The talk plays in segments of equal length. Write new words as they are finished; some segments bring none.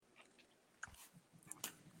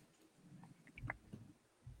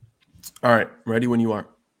All right, ready when you are.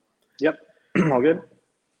 Yep. All good.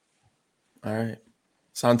 All right.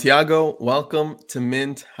 Santiago, welcome to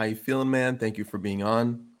Mint. How you feeling, man? Thank you for being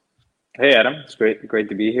on. Hey, Adam. It's great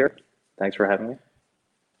to be here. Thanks for having me.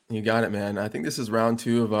 You got it, man. I think this is round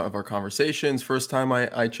two of our conversations. First time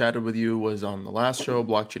I chatted with you was on the last show,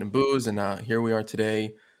 Blockchain and Booze, and here we are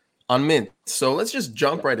today on Mint. So let's just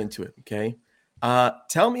jump right into it, okay?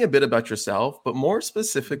 Tell me a bit about yourself, but more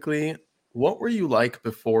specifically, what were you like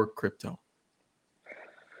before crypto?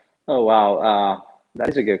 Oh, wow. That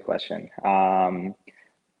is a good question.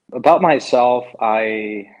 About myself,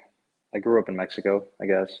 I grew up in Mexico, I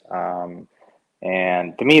guess.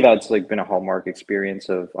 And to me, that's like been a hallmark experience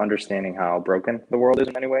of understanding how broken the world is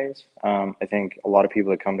in many ways. I think a lot of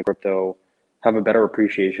people that come to crypto have a better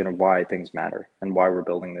appreciation of why things matter and why we're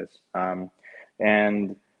building this.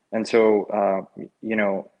 And and so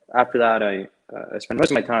after that, I spent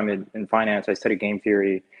most of my time in finance. I studied game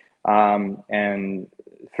theory, and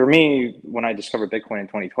for me, when I discovered Bitcoin in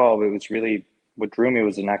 2012, it was really what drew me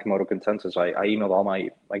was the Nakamoto consensus. I emailed all my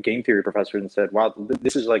game theory professors and said, "Wow,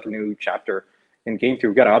 this is like a new chapter in game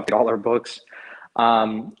theory. We've got to update all our books."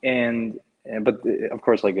 But of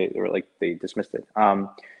course, like they dismissed it.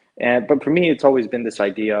 But for me, it's always been this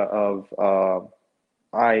idea of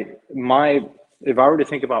I my if I were to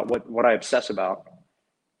think about what I obsess about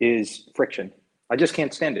is friction. I just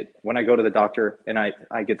can't stand it. When I go to the doctor and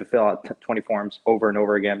I get to fill out 20 forms over and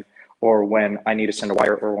over again, or when I need to send a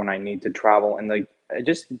wire, or when I need to travel. And like, I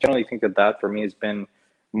just generally think that for me has been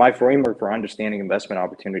my framework for understanding investment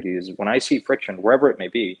opportunities. When I see friction, wherever it may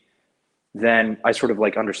be, then I sort of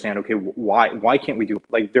like understand, okay, why can't we do,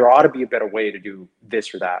 like, there ought to be a better way to do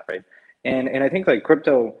this or that, right? And I think like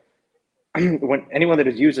crypto, when anyone that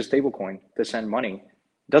has used a stable coin to send money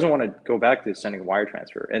doesn't want to go back to sending a wire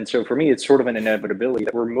transfer. And so for me, it's sort of an inevitability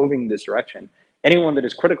that we're moving this direction. Anyone that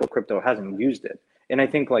is critical of crypto hasn't used it. And I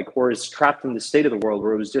think like, or is trapped in the state of the world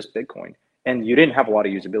where it was just Bitcoin and you didn't have a lot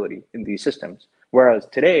of usability in these systems. Whereas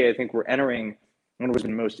today, I think we're entering, and what was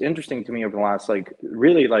been most interesting to me over the last like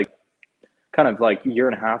really like kind of like year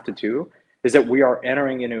and a half to two, is that we are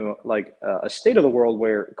entering into like a state of the world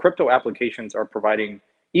where crypto applications are providing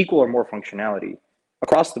equal or more functionality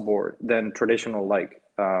across the board than traditional like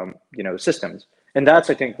systems. And that's,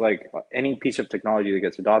 I think, like any piece of technology that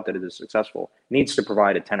gets adopted that is successful needs to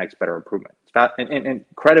provide a 10x better improvement. And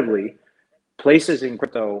incredibly, places in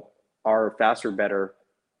crypto are faster, better,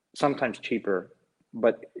 sometimes cheaper,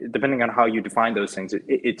 but depending on how you define those things,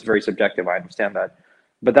 it's very subjective. I understand that,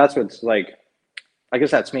 but that's what's like, I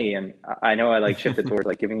guess that's me, and I know I like shifted towards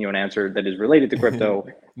like giving you an answer that is related to crypto,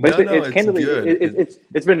 but No, no, it's it's candidly good.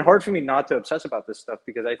 it's been hard for me not to obsess about this stuff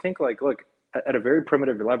because I think like, look, at a very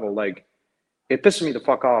primitive level, like it pisses me the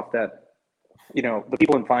fuck off that the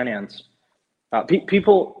people in finance,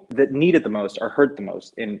 people that need it the most are hurt the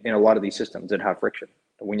most in a lot of these systems that have friction.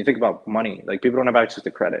 When you think about money, like people don't have access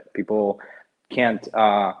to credit, people can't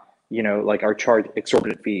like are charged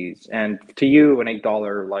exorbitant fees, and to you an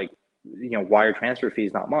 $8 like wire transfer fee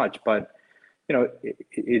is not much, but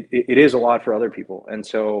it is a lot for other people. And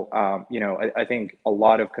so I think a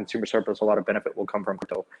lot of consumer surplus, a lot of benefit will come from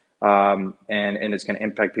crypto, and it's going to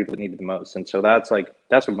impact people that need it the most. And so that's what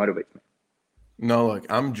motivates me. No, look,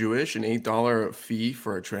 I'm Jewish. An $8 fee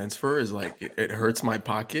for a transfer is like it hurts my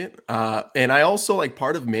pocket. And I also like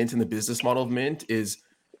part of Mint and the business model of Mint is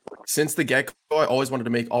since the get go, I always wanted to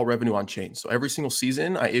make all revenue on chain. So every single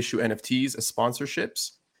season, I issue NFTs as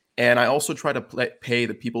sponsorships, and I also try to pay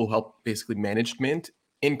the people who help basically manage Mint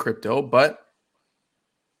in crypto. But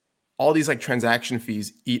all these like transaction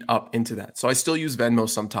fees eat up into that. So I still use Venmo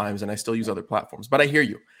sometimes, and I still use other platforms. But I hear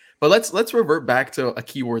you. But let's revert back to a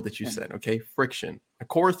keyword that you said. Okay, friction, a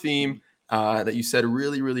core theme that you said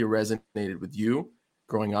really resonated with you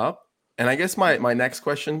growing up. And I guess my next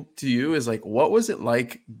question to you is like, what was it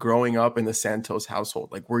like growing up in the Santos household?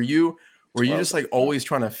 Like, were you just Okay. like always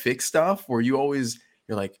trying to fix stuff? Were you always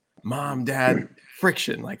you're like, mom, dad,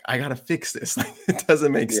 friction? Like, I gotta fix this. Like, it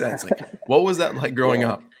doesn't make Yeah. sense. Like, what was that like growing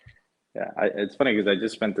Yeah. up? Yeah. It's funny because I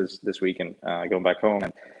just spent this weekend going back home,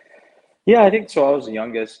 and yeah, I think so. I was the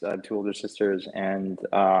youngest. I have two older sisters, and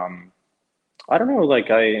I don't know,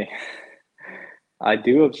 like I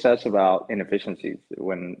do obsess about inefficiencies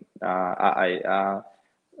when I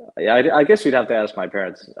guess you'd have to ask my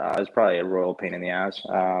parents. It's probably a royal pain in the ass.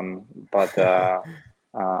 But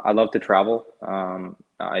I love to travel.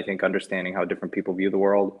 I think understanding how different people view the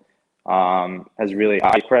world has really.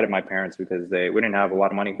 I credit my parents because we didn't have a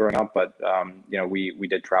lot of money growing up, but we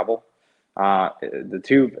did travel. The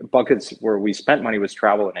two buckets where we spent money was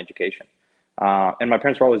travel and education. And my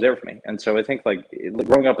parents were always there for me. And so I think like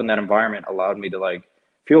growing up in that environment allowed me to like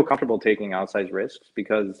feel comfortable taking outsized risks,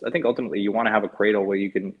 because I think ultimately you want to have a cradle where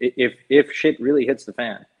you can, if shit really hits the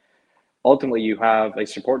fan, ultimately you have a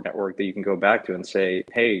support network that you can go back to and say,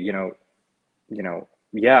 hey,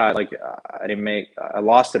 yeah, like I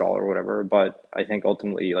lost it all or whatever, but I think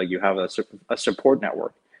ultimately like you have a support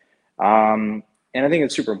network. And I think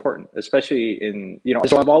it's super important, especially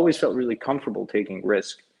so I've always felt really comfortable taking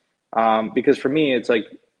risk. Because for me, it's like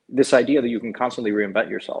this idea that you can constantly reinvent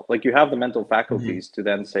yourself. Like you have the mental Mhm. faculties to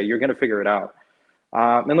then say, you're going to figure it out.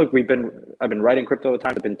 And look, I've been writing crypto at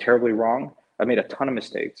times. I've been terribly wrong. I've made a ton of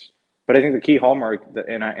mistakes, but I think the key hallmark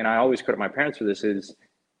and I always credit my parents for this, is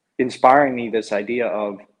inspiring me this idea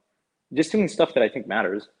of just doing stuff that I think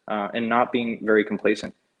matters, and not being very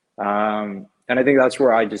complacent. And I think that's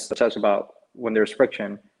where I just obsess about when there's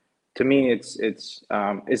friction. To me, it's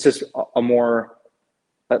just a more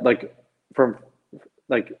like from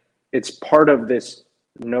like it's part of this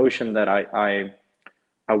notion that I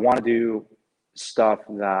want to do stuff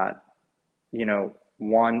that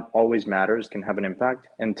one always matters, can have an impact,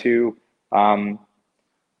 and two, I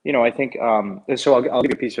think so. I'll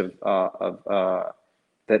give you a piece of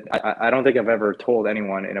that I don't think I've ever told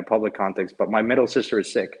anyone in a public context, but my middle sister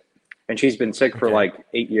is sick, and she's been sick for Okay. like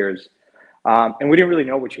 8 years. And we didn't really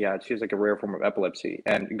know what she had. She has like a rare form of epilepsy.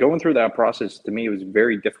 And going through that process to me was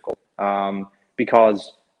very difficult,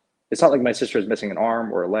 because it's not like my sister is missing an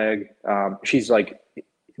arm or a leg. She's like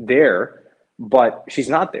there, but she's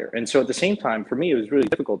not there. And so at the same time, for me, it was really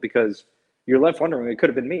difficult because you're left wondering, it could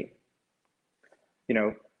have been me. You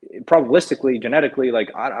know, probabilistically, genetically, like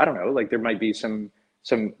I don't know, like there might be some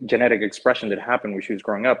genetic expression that happened when she was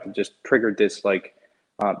growing up that just triggered this like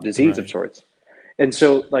disease of Right. sorts. And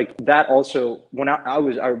so like that also, when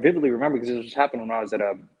I vividly remember, because this was happening when I was at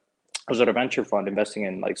a venture fund investing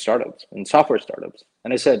in like startups and software startups,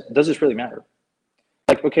 and I said, does this really matter?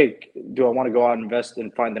 Like, okay, do I want to go out and invest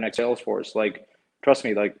and find the next Salesforce? Like, trust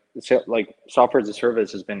me, like software as a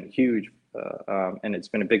service has been huge, and it's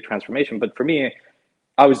been a big transformation. But for me,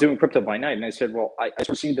 I was doing crypto by night, and I said, well, I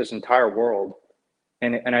see this entire world,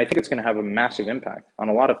 and I think it's going to have a massive impact on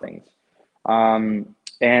a lot of things.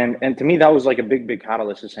 And to me, that was like a big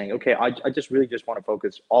catalyst, is saying, okay, I just really just want to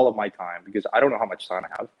focus all of my time, because I don't know how much time I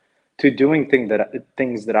have, to doing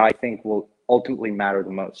things that I think will ultimately matter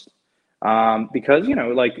the most. Because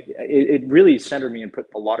like it really centered me and put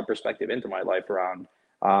a lot of perspective into my life around,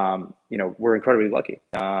 we're incredibly lucky,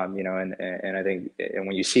 and I think, and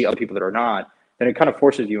when you see other people that are not, then it kind of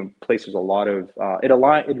forces you in places a lot of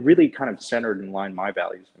it really kind of centered and aligned my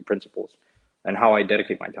values and principles and how I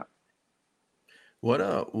dedicate my time. What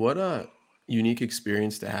a unique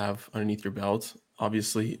experience to have underneath your belt.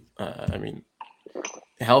 Obviously, I mean,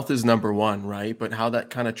 health is number one, right? But how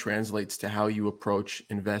that kind of translates to how you approach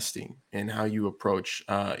investing and how you approach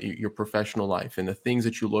your professional life and the things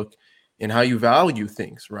that you look and how you value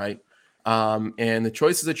things, right? And the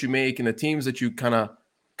choices that you make and the teams that you kind of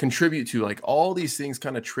contribute to, like all these things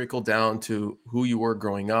kind of trickle down to who you were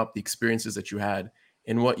growing up, the experiences that you had,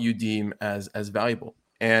 and what you deem as valuable.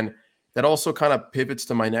 And that also kind of pivots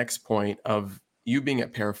to my next point of you being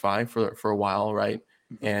at Parify for a while, right?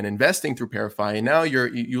 And investing through Parify, and now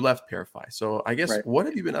you left Parify. So I guess Right. what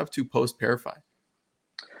have you been up to post Parify?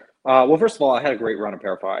 Well, first of all, I had a great run at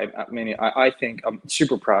Parify. I mean, I think I'm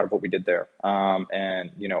super proud of what we did there.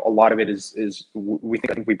 And a lot of it is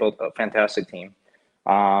I think we built a fantastic team.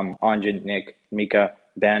 Anjan, Nick, Mika,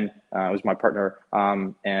 Ben was my partner,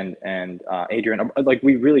 and Adrian. Like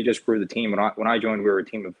we really just grew the team. When I joined, we were a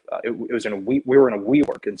team of it was we were in a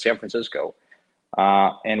WeWork in San Francisco,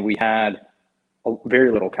 and we had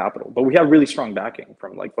very little capital, but we had really strong backing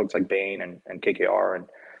from like folks like Bain and KKR,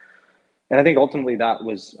 and I think ultimately that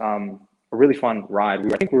was a really fun ride.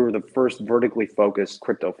 I think we were the first vertically focused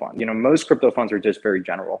crypto fund. Most crypto funds are just very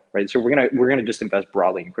general, right? So we're gonna just invest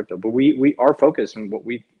broadly in crypto, but we are focused and what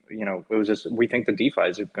it was just, we think the DeFi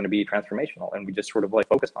is going to be transformational, and we just sort of like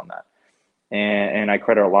focused on that. And I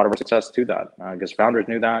credit a lot of our success to that, because founders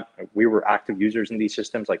knew that we were active users in these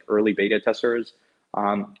systems, like early beta testers.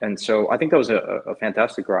 And so I think that was a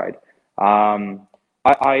fantastic ride. I'm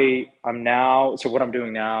now, so what I'm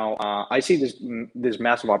doing now, I see this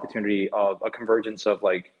massive opportunity of a convergence of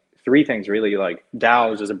like three things really. Like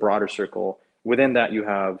DAOs is a broader circle. Within that you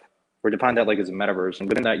have, or define that like as a metaverse, and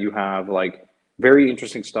within that you have like very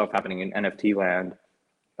interesting stuff happening in NFT land,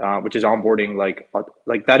 which is onboarding like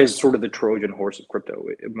that is sort of the Trojan horse of crypto.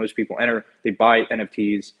 Most people enter, they buy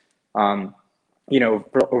NFTs. Over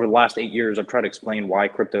the last 8 years, I've tried to explain why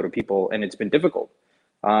crypto to people, and it's been difficult.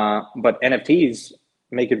 But NFTs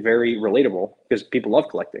make it very relatable because people love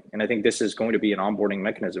collecting, and I think this is going to be an onboarding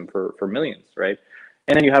mechanism for millions, right?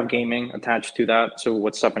 And then you have gaming attached to that. So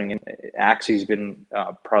what's happening in Axie's been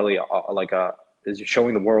probably is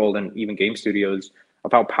showing the world and even game studios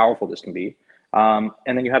of how powerful this can be. And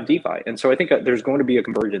then you have DeFi. And so I think there's going to be a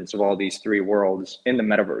convergence of all these three worlds in the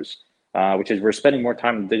metaverse, which is we're spending more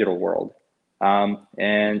time in the digital world.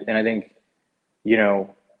 And I think, you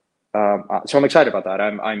know, so I'm excited about that.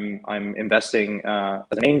 I'm investing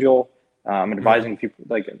as an angel. I'm advising people,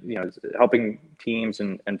 like, you know, helping teams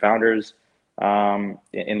and founders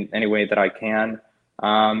in any way that I can.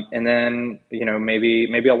 And then, you know,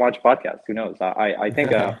 maybe I'll launch a podcast. Who knows? I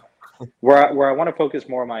think where I want to focus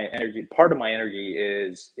more of my energy, part of my energy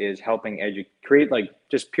is helping create like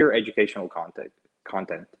just pure educational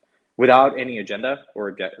content without any agenda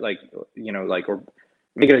or like, you know, like, or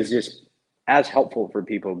make it as just as helpful for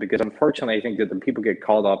people, because unfortunately I think that the people get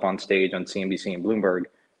called up on stage on CNBC and Bloomberg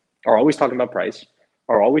are always talking about price,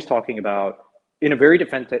 are always talking about in a very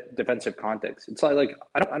defensive context. It's like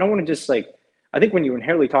I don't want to just like, I think when you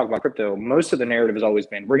inherently talk about crypto, most of the narrative has always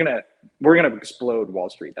been we're gonna explode Wall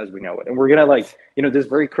Street as we know it, and we're gonna, like, you know, this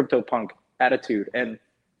very crypto punk attitude. And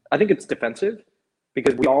I think it's defensive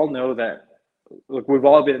because we all know that. Look, we've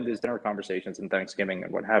all been in these dinner conversations and Thanksgiving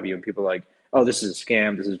and what have you, and people are like, oh, this is a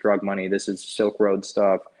scam, this is drug money, this is Silk Road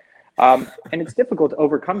stuff. And it's difficult to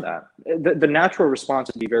overcome that. The natural response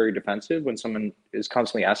is to be very defensive when someone is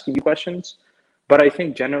constantly asking you questions. But I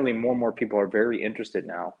think generally more and more people are very interested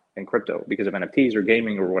now in crypto because of NFTs or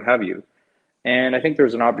gaming or what have you. And I think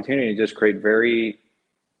there's an opportunity to just create very,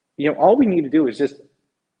 you know, all we need to do is just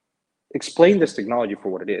explain this technology for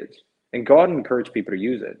what it is and go out and encourage people to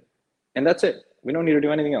use it. And that's it. We don't need to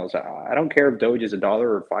do anything else. I don't care if Doge is $1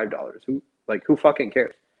 or $5. Who fucking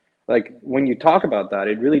cares? Like, when you talk about that,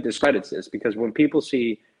 it really discredits this, because when people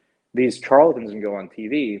see these charlatans and go on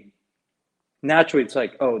TV, naturally it's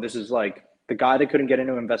like, oh, this is like the guy that couldn't get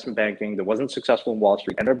into investment banking, that wasn't successful in Wall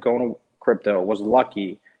Street, ended up going to crypto, was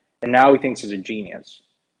lucky, and now he thinks he's a genius.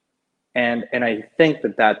 And I think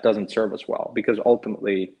that doesn't serve us well, because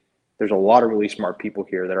ultimately there's a lot of really smart people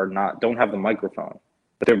here that don't have the microphone,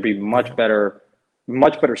 but there'd be much better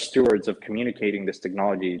stewards of communicating this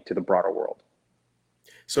technology to the broader world.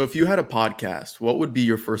 So if you had a podcast, what would be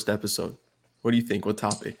your first episode? What do you think? What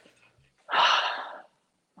topic?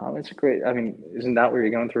 Oh, that's great. I mean, isn't that what you're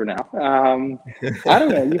going through now? I don't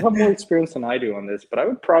know. You have more experience than I do on this, but I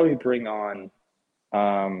would probably bring on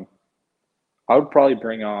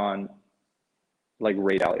like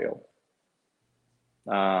Ray Dalio,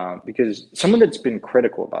 because someone that's been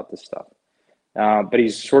critical about this stuff, but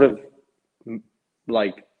he's sort of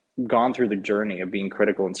like gone through the journey of being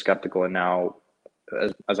critical and skeptical, and now,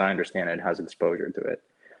 as I understand it, has exposure to it,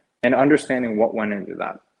 and understanding what went into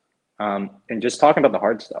that, and just talking about the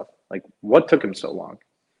hard stuff, like what took him so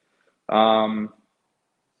long.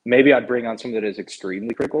 Maybe I'd bring on someone that is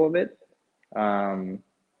extremely critical of it. I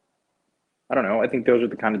don't know. I think those are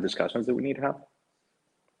the kind of discussions that we need to have.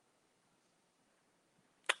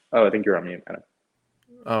 Oh, I think you're on mute, Anna.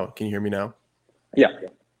 Oh, can you hear me now? Yeah.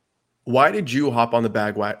 Why did you hop on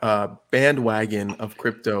the bandwagon of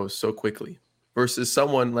crypto so quickly versus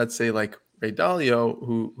someone, let's say, like Ray Dalio,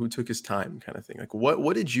 who took his time, kind of thing? Like,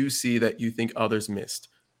 what did you see that you think others missed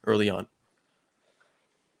early on?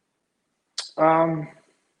 I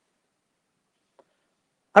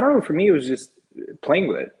don't know. For me, it was just playing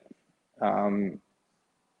with it.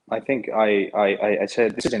 I think I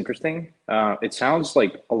said, this is interesting. It sounds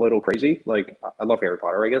like a little crazy. Like, I love Harry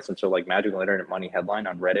Potter, I guess. And so, like, Magical Internet Money headline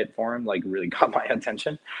on Reddit forum, like, really got my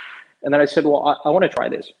attention. And then I said, well, I want to try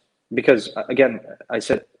this. Because, again, I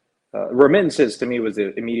said, remittances to me was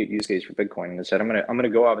the immediate use case for Bitcoin. And I said, I'm gonna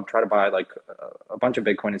go out and try to buy, like, a bunch of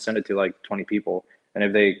Bitcoin and send it to, like, 20 people. And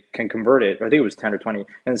if they can convert it, or I think it was 10 or 20,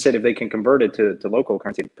 and it said if they can convert it to local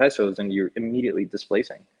currency, pesos, then you're immediately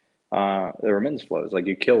displacing the remittance flows. Like,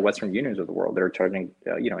 you kill Western unions of the world that are charging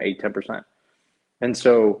 8-10%. And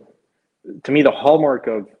so, to me, the hallmark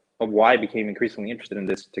of why I became increasingly interested in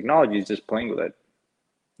this technology is just playing with it,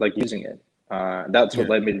 like using it. That's what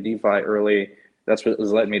led me to DeFi early. That's what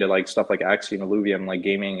has led me to, like, stuff like Axie and Illuvium, like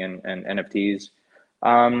gaming and NFTs.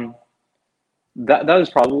 That is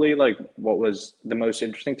probably, like, what was the most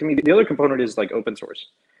interesting to me. The other component is, like, open source,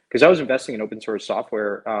 because I was investing in open source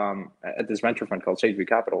software at this venture fund called Sage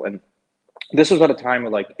Capital, and this was at a time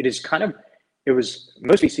where, like, it was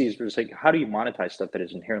most VCs were just like, how do you monetize stuff that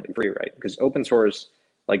is inherently free, right? Because open source,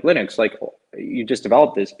 like Linux, like, you just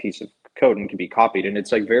develop this piece of code and it can be copied, and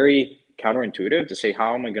it's, like, very counterintuitive to say,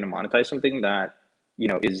 how am I going to monetize something that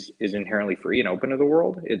is inherently free and open to the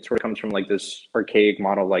world? It sort of comes from, like, this archaic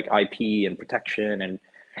model, like IP and protection,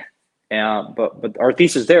 but our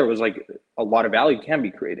thesis there was, like, a lot of value can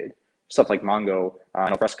be created. stuff like Mongo,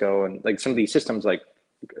 Alfresco, and like some of these systems like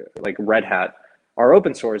Red Hat are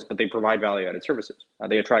open source, but they provide value-added services.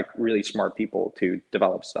 They attract really smart people to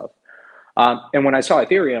develop stuff. And when I saw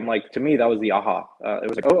Ethereum, like to me, that was the aha. It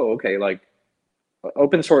was like, oh, okay, like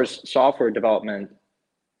open source software development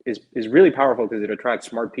is really powerful because it attracts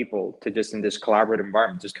smart people to just in this collaborative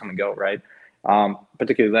environment, just come and go, right?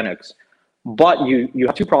 Particularly Linux. But you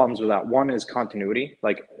have two problems with that. One is continuity.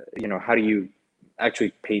 Like, you know, how do you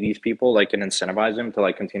actually pay these people, like, and incentivize them to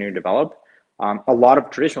like continue to develop? A lot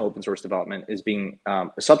of traditional open source development is being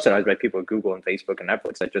subsidized by people at Google and Facebook and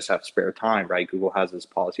Netflix that just have spare time, right? Google has this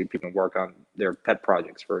policy people can work on their pet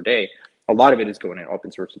projects for a day. A lot of it is going in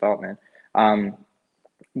open source development.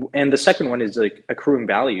 And the second one is like accruing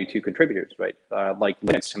value to contributors, right? Like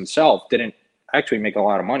Linux himself didn't actually make a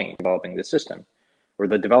lot of money developing this system, or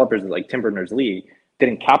the developers like Tim Berners-Lee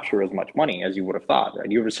didn't capture as much money as you would have thought, right?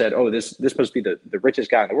 You would have said, oh, this must be the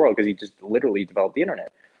richest guy in the world because he just literally developed the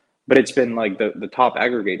internet. But it's been like the top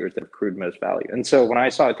aggregators that have accrued most value. And so when I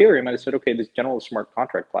saw Ethereum, I said, okay, this general smart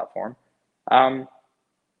contract platform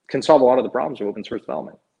can solve a lot of the problems of open source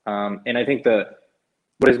development. And I think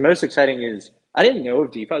what is most exciting is I didn't know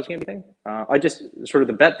if DeFi was going to be anything. I just sort of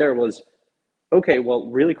the bet there was, okay, well,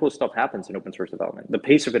 really cool stuff happens in open source development. The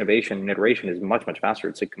pace of innovation and iteration is much, much faster.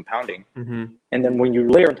 It's like compounding. Mm-hmm. And then when you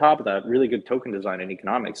layer on top of that really good token design and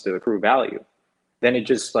economics to accrue value, then it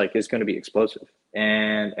just like is going to be explosive.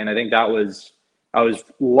 And I think I was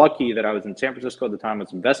lucky that I was in San Francisco at the time. I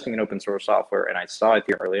was investing in open source software, and I saw it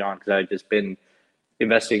here early on because I had just been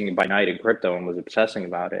investing by night in crypto and was obsessing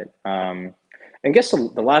about it. And I guess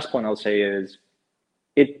the last point I'll say is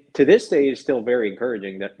it to this day is still very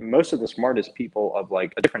encouraging that most of the smartest people of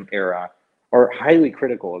like a different era are highly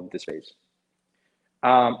critical of the space.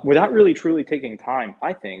 Without really truly taking time,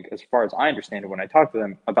 I think, as far as I understand it, when I talk to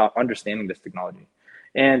them about understanding this technology.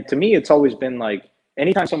 And to me, it's always been like,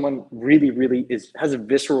 anytime someone really, really has a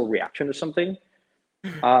visceral reaction to something,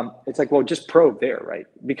 it's like, well, just probe there, right?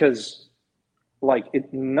 Because like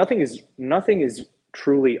nothing is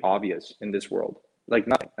truly obvious in this world, like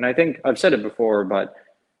nothing. And I think I've said it before, but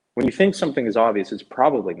when you think something is obvious, it's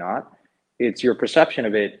probably not. It's your perception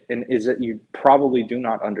of it, and is that you probably do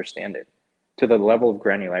not understand it to the level of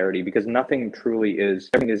granularity, because nothing truly is.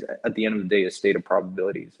 Everything is at the end of the day a state of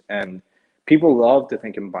probabilities, and people love to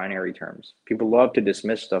think in binary terms. People love to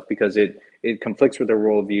dismiss stuff because it conflicts with their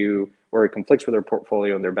worldview, or it conflicts with their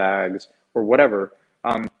portfolio and their bags, or whatever.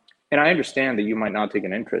 And I understand that you might not take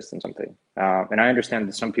an interest in something, and I understand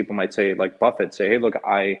that some people might say, like Buffett, say, "Hey, look,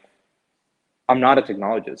 I'm not a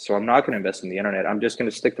technologist, so I'm not going to invest in the internet. I'm just going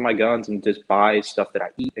to stick to my guns and just buy stuff that I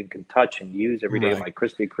eat and can touch and use every day, like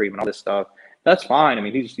Krispy Kreme and all this stuff." That's fine. I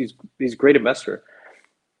mean, he's a great investor.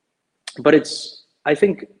 But I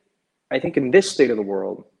think in this state of the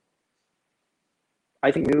world,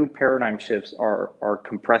 I think new paradigm shifts are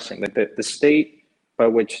compressing. Like the state by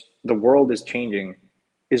which the world is changing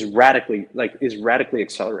is radically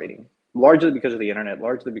accelerating, largely because of the internet,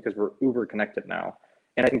 largely because we're uber connected now.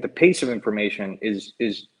 And I think the pace of information is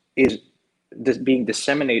being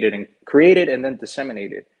disseminated and created and then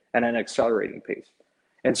disseminated at an accelerating pace.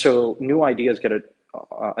 And so new ideas get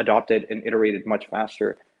adopted and iterated much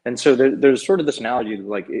faster. And so there's sort of this analogy,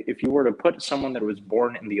 like if you were to put someone that was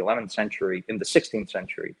born in the 11th century in the 16th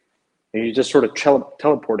century, and you just sort of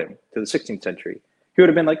teleport him to the 16th century, he would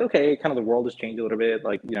have been like, okay, kind of the world has changed a little bit.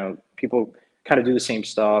 Like, you know, people kind of do the same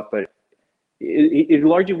stuff, but it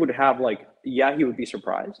largely would have like, yeah, he would be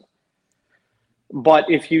surprised. But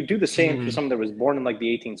if you do the same for someone that was born in like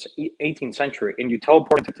the 18th century and you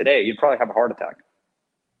teleport him to today, you'd probably have a heart attack.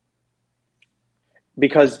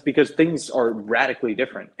 Because things are radically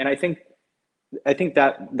different. And I think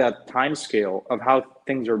that time scale of how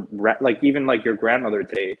things are like, even like your grandmother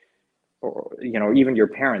today, or, you know, even your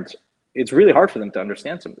parents, it's really hard for them to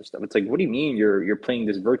understand some of this stuff. It's like, what do you mean you're playing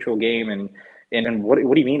this virtual game and what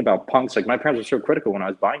do you mean about punks? Like my parents were so critical when I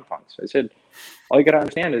was buying punks. I said, all you got to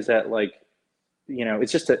understand is that, like, you know,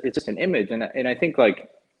 it's just an image. And I think like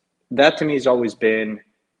that to me has always been,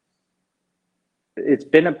 it's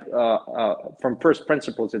been from first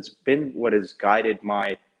principles, it's been what has guided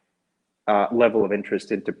my level of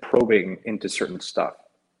interest into probing into certain stuff,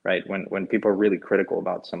 right? When people are really critical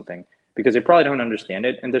about something, because they probably don't understand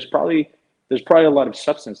it, and there's probably a lot of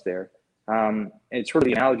substance there. It's sort of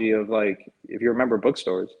the analogy of, like, if you remember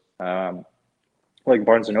bookstores, like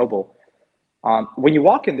Barnes and Noble, when you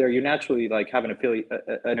walk in there, you naturally like have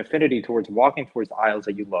an affinity towards walking towards the aisles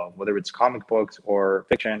that you love, whether it's comic books or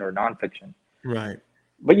fiction or nonfiction. Right.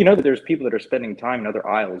 But you know that there's people that are spending time in other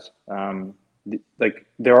aisles. Like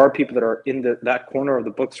there are people that are in that corner of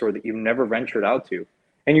the bookstore that you've never ventured out to,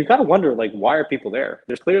 And you've got to wonder, like, why are people there?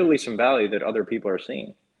 There's clearly some value that other people are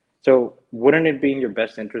seeing. So wouldn't it be in your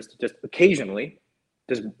best interest to just occasionally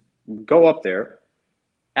just go up there,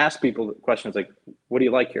 ask people questions like, what do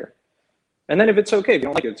you like here? And then if it's okay, if you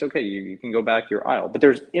don't like it, it's okay. You can go back to your aisle. But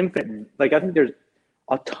there's infinite, like, I think there's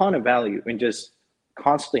a ton of value in just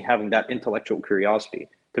constantly having that intellectual curiosity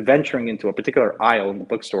to venturing into a particular aisle in the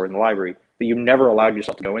bookstore, in the library that you never allowed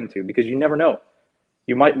yourself to go into, because you never know.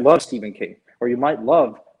 You might love Stephen King, or you might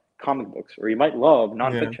love comic books, or you might love Yeah.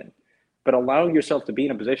 nonfiction. But allowing yourself to be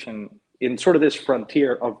in a position in sort of this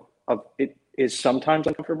frontier of it is sometimes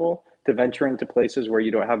uncomfortable to venture into places where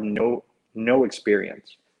you don't have no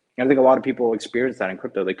experience. And I think a lot of people experience that in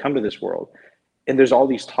crypto. They come to this world and there's all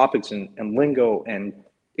these topics and lingo, and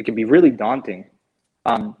it can be really daunting.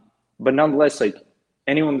 But nonetheless, like,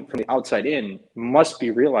 anyone from the outside in must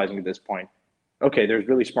be realizing at this point, okay, there's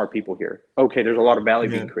really smart people here. Okay, there's a lot of value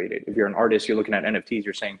Yeah. being created. If you're an artist, you're looking at NFTs,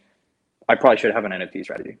 you're saying, I probably should have an NFT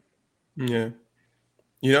strategy. Yeah.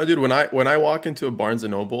 You know, dude, when I walk into a Barnes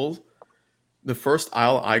and Noble, the first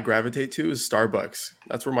aisle I gravitate to is Starbucks.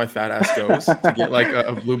 That's where my fat ass goes to get like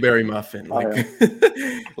a blueberry muffin. Oh Like,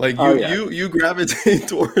 yeah. like Oh you yeah. you you gravitate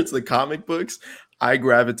towards the comic books. I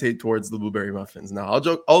gravitate towards the blueberry muffins. Now,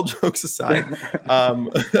 all jokes aside,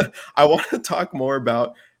 um, I want to talk more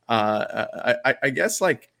about, I guess,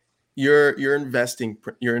 like your investing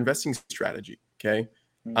strategy. Okay.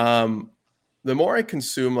 Um, the more I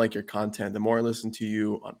consume like your content, the more I listen to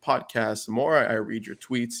you on podcasts, the more I read your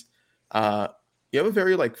tweets. Uh, you have a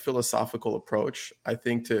very like philosophical approach, I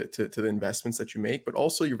think, to the investments that you make, but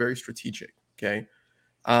also you're very strategic. Okay.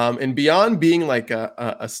 And beyond being like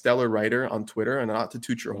a stellar writer on Twitter, and not to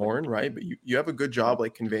toot your horn, right? But you have a good job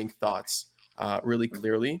like conveying thoughts really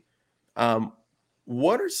clearly. Um,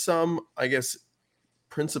 what are some, I guess,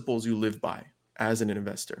 principles you live by as an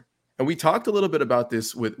investor? And we talked a little bit about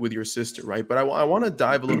this with your sister, right? But I want to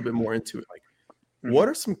dive a little bit more into it. Like, what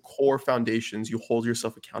are some core foundations you hold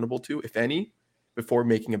yourself accountable to, if any, before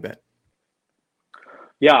making a bet?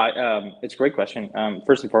 Yeah, it's a great question.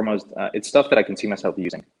 First and foremost, it's stuff that I can see myself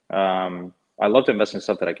using. I love to invest in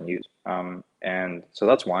stuff that I can use. And so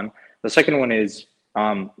that's one. The second one is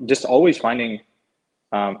just always finding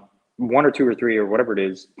one or two or three or whatever it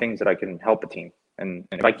is, things that I can help a team. And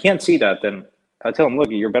if I can't see that, then I tell them, look,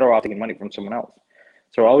 you're better off taking money from someone else.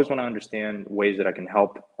 So I always want to understand ways that I can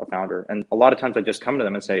help a founder. And a lot of times I just come to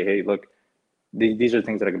them and say, hey, look, these are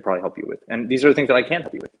things that I can probably help you with. And these are the things that I can't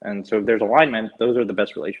help you with. And so if there's alignment, those are the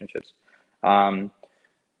best relationships. Um,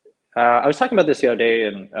 I was talking about this the other day,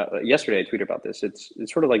 and yesterday I tweeted about this. It's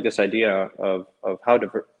sort of like this idea of how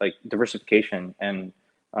diversification, and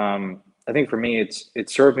I think for me it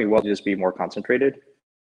served me well to just be more concentrated.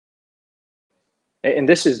 And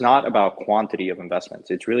this is not about quantity of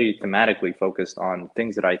investments. It's really thematically focused on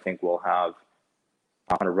things that I think will have,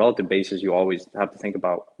 on a relative basis. You always have to think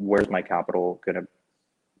about, where's my capital going to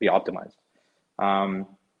be optimized. Um,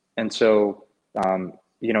 and so, I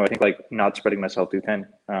think, like, not spreading myself too thin.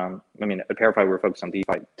 I mean, at Parify, we're focused on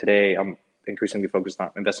DeFi. Today, I'm increasingly focused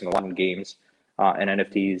on investing a lot in games and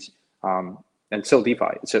NFTs, and still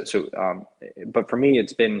DeFi. But for me,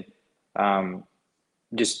 it's been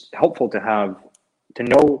just helpful to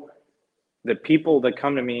know the people that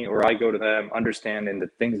come to me or I go to them understand in the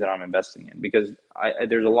things that I'm investing in, because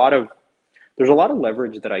there's a lot of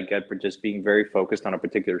leverage that I get for just being very focused on a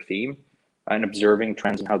particular theme and observing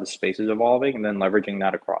trends and how the space is evolving, and then leveraging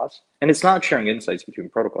that across. And it's not sharing insights between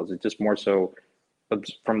protocols. It's just more so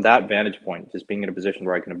from that vantage point, just being in a position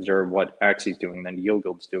where I can observe what Axie's doing, then Yield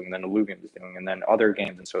Guild's doing, then Illuvium is doing, and then other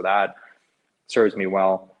games. And so that serves me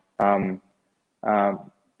well.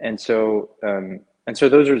 And so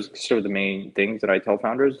those are sort of the main things that I tell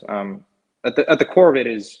founders. At the core of it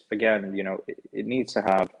is, again, it needs to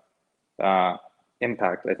have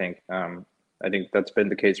impact. I think that's been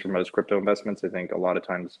the case for most crypto investments. I think a lot of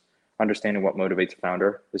times understanding what motivates a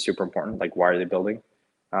founder is super important. Like, why are they building,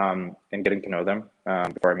 and getting to know them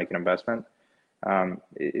before I make an investment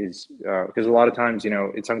is because a lot of times,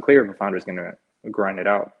 it's unclear if a founder is going to grind it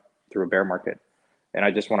out through a bear market. And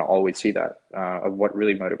I just want to always see that of what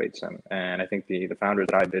really motivates them. And I think the founders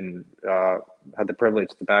that I've been had the privilege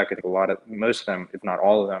to back, I think most of them, if not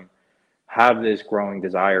all of them, have this growing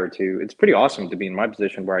desire to. It's pretty awesome to be in my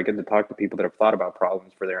position where I get to talk to people that have thought about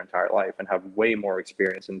problems for their entire life and have way more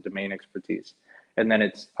experience and domain expertise. And then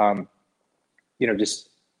it's just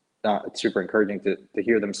it's super encouraging to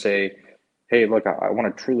hear them say, hey, look, I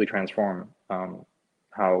want to truly transform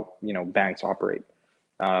how banks operate.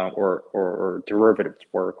 Or derivatives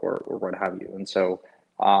work, or what have you. And so,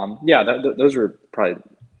 those are probably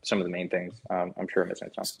some of the main things. I'm sure I'm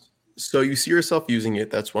missing some. So you see yourself using it.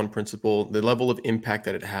 That's one principle. The level of impact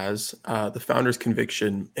that it has, the founder's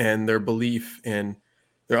conviction, and their belief and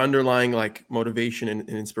their underlying like motivation and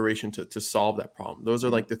inspiration to solve that problem. Those are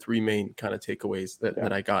Mhm. like the three main kind of takeaways Yeah,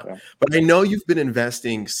 that I got. yeah. But I know you've been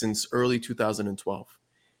investing since early 2012.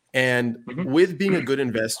 And Mhm. with being a good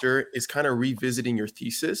investor is kind of revisiting your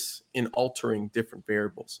thesis and altering different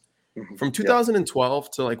variables. Mhm. From Yeah. 2012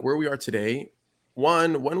 to like where we are today,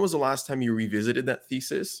 one, when was the last time you revisited that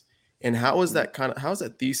thesis? And Mhm. how's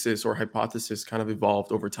that thesis or hypothesis kind of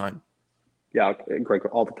evolved over time? Yeah, Greg,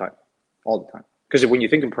 all the time, all the time. Because when you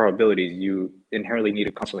think in probabilities, you inherently need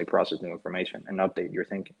to constantly process new information and update your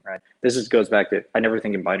thinking, right? Goes back to I never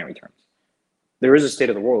think in binary terms. There is a state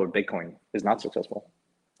of the world where Bitcoin is not successful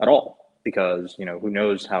at all because who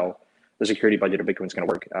knows how the security budget of Bitcoin is going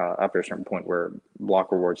to work after a certain point where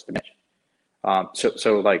block rewards diminish.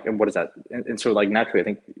 So like, and what is that? And so like naturally, I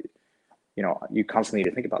think you constantly need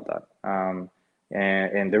to think about that.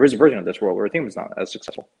 And there is a version of this world where Ethereum is not as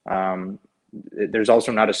successful. There's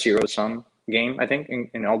also not a zero sum game, I think,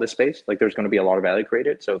 in all this space. Like there's going to be a lot of value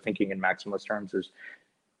created. So thinking in maximalist terms is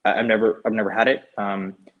I've never had it.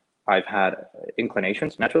 I've had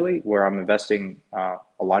inclinations naturally where I'm investing a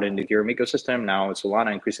lot in the Ethereum ecosystem now.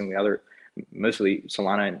 Solana, increasingly mostly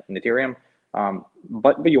Solana and Ethereum.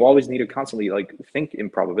 But you always need to constantly like think in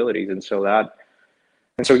probabilities, and so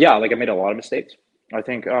yeah, like I made a lot of mistakes. I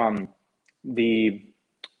think the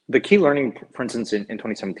the key learning, for instance, in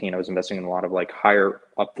 2017, I was investing in a lot of like higher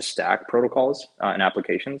up the stack protocols and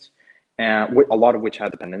applications, and a lot of which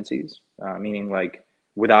had dependencies, meaning like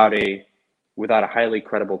without a without a highly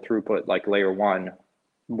credible throughput like layer one,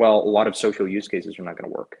 well, a lot of social use cases are not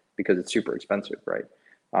going to work because it's super expensive, right?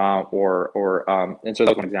 And so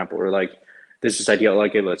that's one example. Or like there's this idea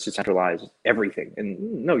like, hey, let's decentralize everything,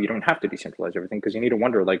 and no, you don't have to decentralize everything because you need to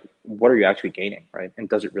wonder like, what are you actually gaining, right? And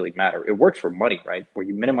does it really matter? It works for money, right? Where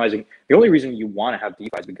you minimizing the only reason you want to have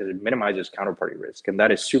DeFi is because it minimizes counterparty risk, and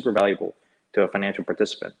that is super valuable to a financial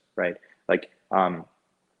participant, right? Like,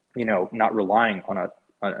 not relying on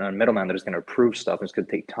a middleman that is going to approve stuff. And it's going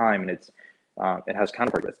to take time, and it has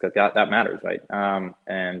counterparty risk. That matters, right?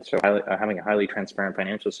 And so having a highly transparent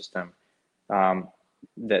financial system um,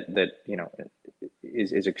 that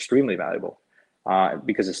is extremely valuable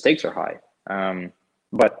because the stakes are high.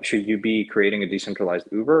 But should you be creating a decentralized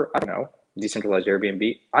Uber? I don't know. Decentralized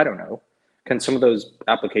Airbnb? I don't know. Can some of those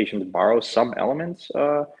applications borrow some elements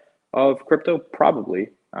of crypto? Probably.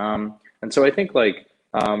 And so I think like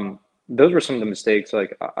those were some of the mistakes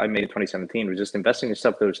like I made in 2017 was just investing in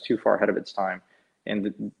stuff that was too far ahead of its time.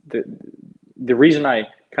 And the reason I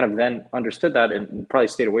kind of then understood that and probably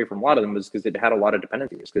stayed away from a lot of them was because it had a lot of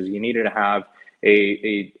dependencies because you needed to have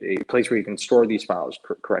a place where you can store these files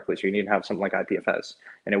correctly. So you need to have something like IPFS,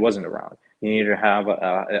 and it wasn't around. You needed to have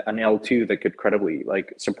an L2 that could credibly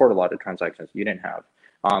like support a lot of transactions you didn't have,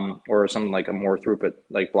 or something like a more throughput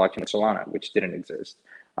like blockchain like Solana, which didn't exist.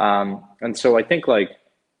 And so I think like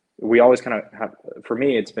we always kind of have, for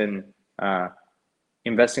me, it's been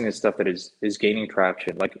investing in stuff that is gaining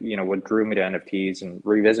traction. Like what drew me to NFTs and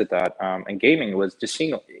revisit that and gaming was just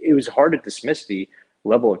seeing it was hard to dismiss the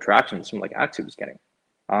level of traction something like Axie was getting,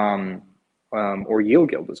 or Yield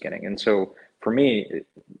Guild was getting. And so for me,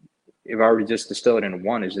 if I were to just distill it into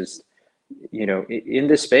one, is just in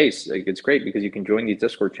this space, like it's great because you can join these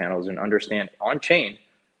Discord channels and understand on chain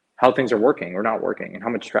how things are working or not working and how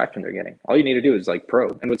much traction they're getting. All you need to do is like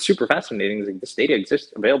probe. And what's super fascinating is like this data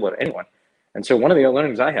exists available to anyone. And so one of the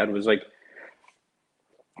learnings I had was like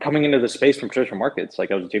coming into the space from traditional markets.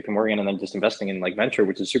 Like I was at JP Morgan and then just investing in like venture,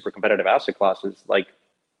 which is super competitive asset classes. Like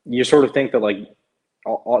you sort of think that like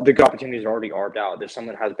all the opportunities are already arbed out. There's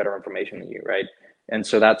someone that has better information than you, right? And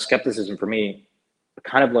so that skepticism for me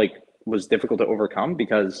kind of like was difficult to overcome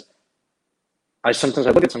because I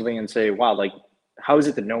look at something and say, wow, like how is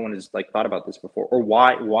it that no one has like thought about this before, or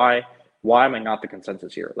why am I not the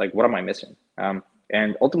consensus here? Like what am I missing?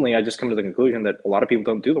 And ultimately, I just come to the conclusion that a lot of people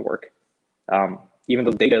don't do the work, even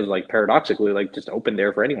though data is like paradoxically like just open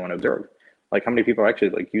there for anyone to observe. Like how many people are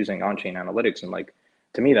actually like using on-chain analytics, and like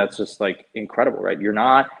to me that's just like incredible, right? You're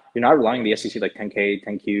not relying on the SEC like 10K,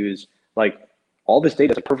 10Qs, like all this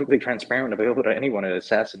data is perfectly transparent, available to anyone to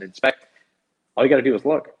assess and inspect. All you got to do is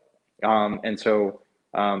look. And so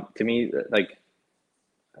to me, like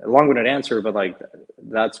a long-winded answer, but like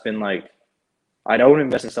that's been like I don't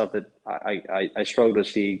invest in stuff that I struggle to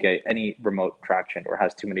see get any remote traction or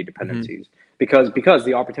has too many Mhm. dependencies because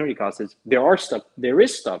the opportunity cost is there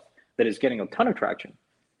is stuff that is getting a ton of traction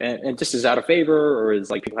and just is out of favor or is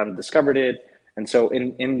like people haven't discovered it. And so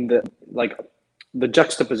in the like the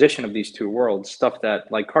juxtaposition of these two worlds, stuff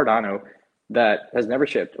that like Cardano that has never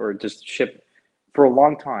shipped or just shipped for a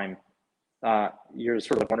long time, you're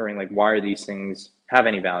sort of wondering like, why are these things have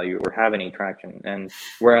any value or have any traction? And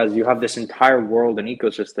whereas you have this entire world and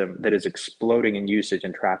ecosystem that is exploding in usage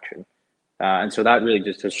and traction. And so that really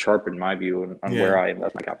just has sharpened my view on Yeah. where I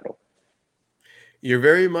invest my capital. You're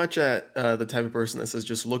very much at the type of person that says,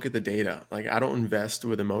 just look at the data. Like, I don't invest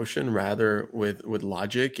with emotion, rather with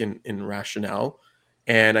logic and rationale.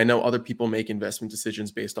 And I know other people make investment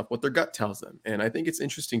decisions based off what their gut tells them. And I think it's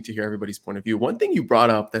interesting to hear everybody's point of view. One thing you brought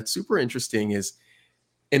up that's super interesting is,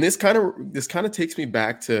 and this kind of takes me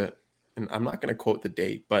back to, and I'm not going to quote the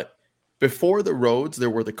date, but before the roads, there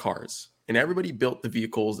were the cars, and everybody built the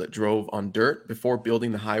vehicles that drove on dirt before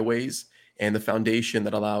building the highways and the foundation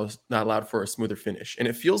that allowed for a smoother finish. And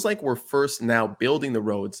it feels like we're first now building the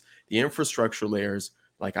roads, the infrastructure layers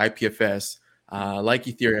like IPFS, like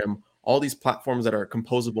Ethereum, all these platforms that are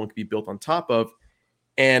composable and can be built on top of.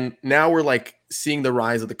 And now we're like seeing the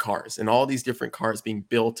rise of the cars and all these different cars being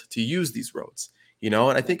built to use these roads, and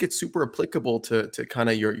I think it's super applicable to kind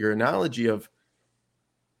of your analogy of,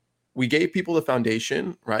 we gave people the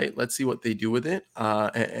foundation, right? Let's see what they do with it.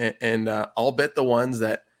 And I'll bet the ones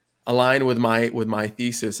that align with my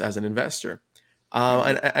thesis as an investor.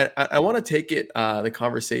 And I want to take it the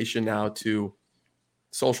conversation now to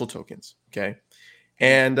social tokens. Okay.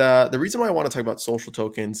 And the reason why I want to talk about social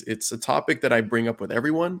tokens, it's a topic that I bring up with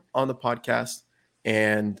everyone on the podcast,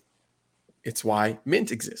 and it's why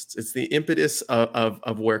Mint exists. It's the impetus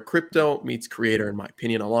of where crypto meets creator, in my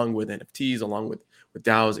opinion, along with NFTs, along with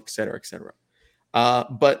DAOs, et cetera, et cetera.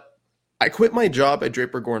 But I quit my job at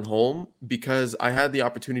Draper Goren Holm because I had the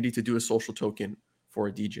opportunity to do a social token for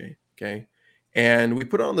a DJ. Okay. And we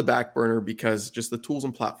put it on the back burner because just the tools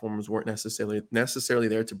and platforms weren't necessarily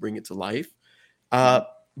there to bring it to life.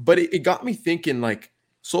 But it got me thinking, like,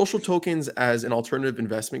 social tokens as an alternative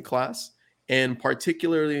investment class, and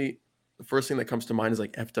particularly the first thing that comes to mind is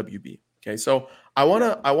like FWB. Okay, so I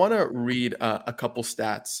wanna read a couple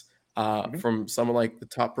stats from some of like the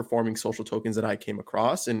top performing social tokens that I came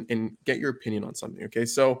across, and get your opinion on something. Okay,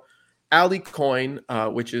 so Ali Coin,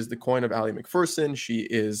 which is the coin of Ali McPherson, she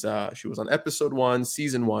was on episode 1,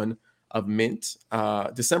 season 1 of Mint,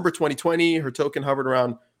 December 2020. Her token hovered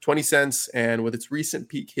around 20 cents, and with its recent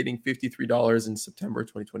peak hitting $53 in September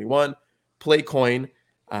 2021. Playcoin,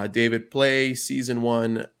 David Play, season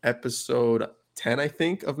 1, episode 10, I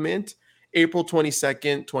think, of Mint, April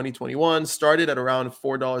 22nd, 2021, started at around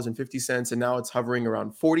 $4.50, and now it's hovering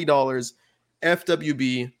around $40.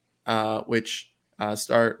 FWB, which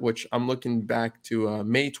I'm looking back to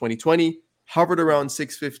May 2020, hovered around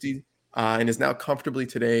 650, and is now comfortably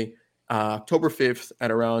today, October 5th, at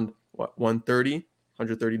around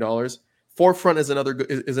 $130. Forefront is another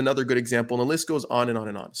good example, and the list goes on and on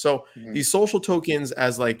and on. So these social tokens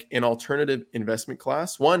as like an alternative investment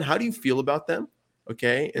class, one, how do you feel about them?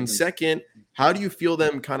 Okay, and second, how do you feel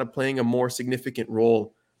them kind of playing a more significant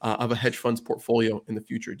role of a hedge fund's portfolio in the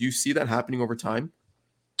future? Do you see that happening over time?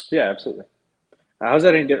 Yeah, absolutely. How's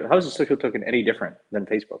that how is a social token any different than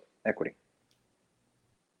Facebook equity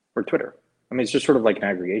or Twitter? I mean, it's just sort of like an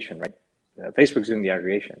aggregation, right? Facebook's doing the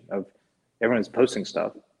aggregation of everyone's posting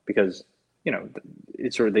stuff because,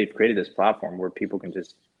 it's sort of, they've created this platform where people can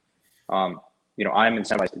just, I'm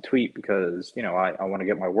incentivized to tweet because, I want to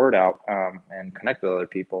get my word out and connect with other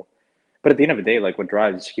people. But at the end of the day, like, what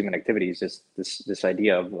drives human activity is just this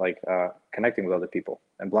idea of like connecting with other people,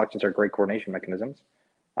 and blockchains are great coordination mechanisms.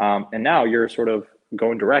 And now you're sort of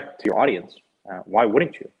going direct to your audience. Why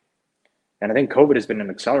wouldn't you? And I think COVID has been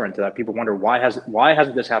an accelerant to that. People wonder why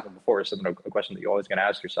hasn't this happened before? It's a question that you're always going to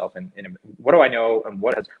ask yourself. And what do I know, and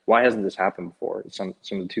why hasn't this happened before? Some of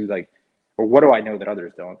the two, like, or what do I know that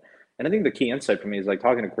others don't? And I think the key insight for me is like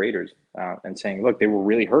talking to creators and saying, look, they were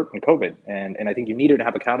really hurt in COVID, and I think you needed to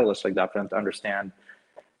have a catalyst like that for them to understand.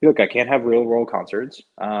 Look, I can't have real world concerts.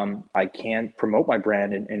 I can't promote my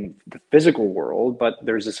brand in the physical world, but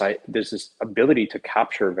there's this ability to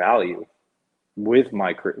capture value with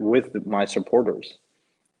my supporters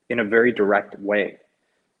in a very direct way,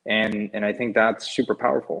 and I think that's super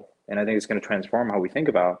powerful, and I think it's going to transform how we think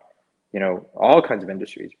about all kinds of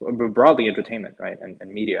industries, but broadly entertainment, right, and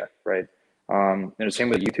media, right. And the same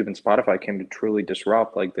with YouTube and Spotify came to truly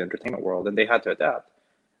disrupt like the entertainment world, and they had to adapt.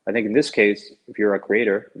 I think in this case, if you're a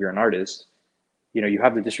creator, if you're an artist, you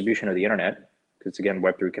have the distribution of the internet, because again,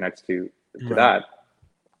 Web3 connects to Right. that,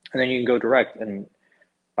 and then you can go direct. And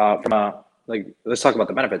let's talk about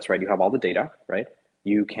the benefits, right? You have all the data, right?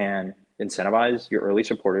 You can incentivize your early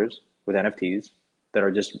supporters with NFTs that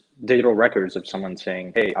are just digital records of someone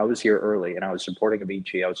saying, hey, I was here early and I was supporting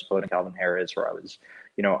Avicii, I was supporting Calvin Harris, or I was,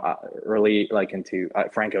 early like into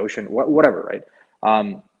Frank Ocean, whatever, right?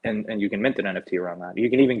 And you can mint an NFT around that. You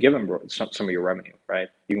can even give them some of your revenue, right?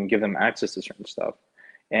 You can give them access to certain stuff.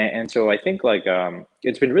 And so I think like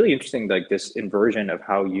it's been really interesting, like this inversion of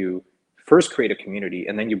how you first create a community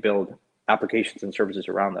and then you build applications and services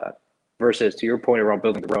around that, versus to your point around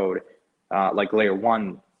building the road, like layer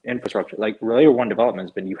one infrastructure, like layer one development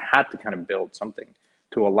has been, you had to kind of build something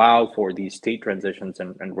to allow for these state transitions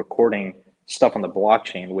and recording stuff on the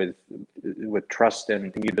blockchain with trust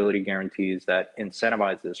and immutability guarantees that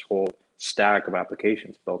incentivize this whole stack of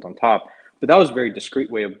applications built on top. But that was a very discrete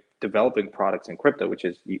way of developing products in crypto, which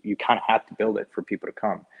is you kind of had to build it for people to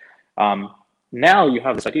come. Now you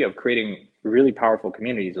have this idea of creating really powerful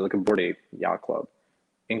communities, like a Bored Ape Yacht Club.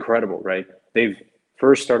 Incredible, right? They've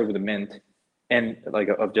first started with a mint and like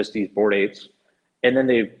of just these Bored Apes, and then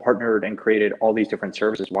they've partnered and created all these different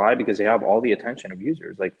services. Why? Because they have all the attention of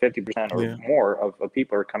users, like 50% or more of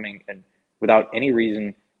people are coming in without any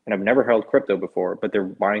reason and have never held crypto before, but they're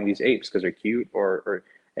buying these apes because they're cute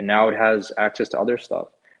and now it has access to other stuff.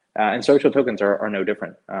 And social tokens are no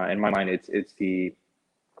different. In my mind, it's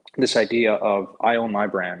this idea of I own my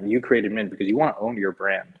brand. You created Mint because you want to own your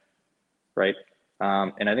brand, right?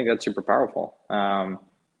 And I think that's super powerful.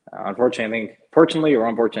 Fortunately or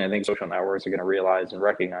unfortunately, I think social networks are going to realize and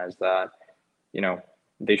recognize that,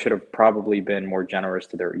 they should have probably been more generous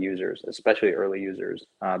to their users, especially early users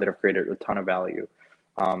that have created a ton of value.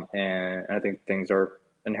 And I think things are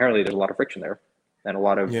inherently, there's a lot of friction there and a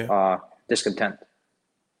lot of discontent.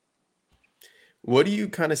 What do you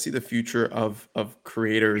kind of see the future of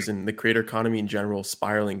creators and the creator economy in general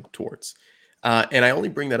spiraling towards? And I only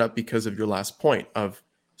bring that up because of your last point of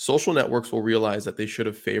social networks will realize that they should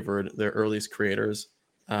have favored their earliest creators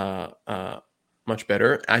much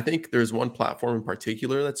better. I think there's one platform in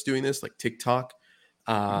particular that's doing this, like TikTok.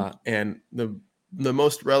 And the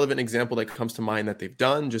most relevant example that comes to mind that they've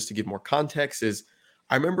done, just to give more context, is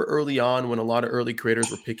I remember early on when a lot of early creators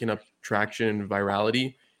were picking up traction and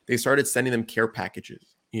virality, they started sending them care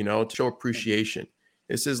packages, to show appreciation.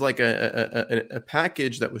 This is like a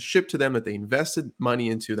package that was shipped to them that they invested money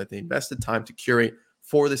into, that they invested time to curate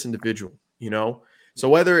for this individual, So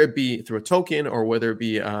whether it be through a token or whether it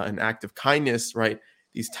be an act of kindness, right?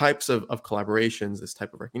 These types of collaborations, this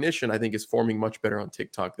type of recognition, I think is forming much better on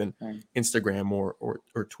TikTok than Instagram or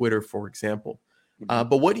Twitter, for example.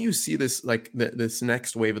 But what do you see this this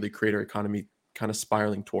next wave of the creator economy kind of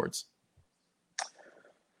spiraling towards?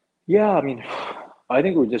 Yeah, I mean, I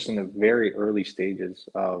think we're just in the very early stages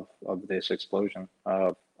of this explosion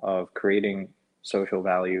of creating social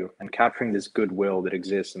value and capturing this goodwill that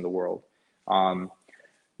exists in the world.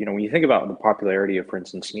 When you think about the popularity of, for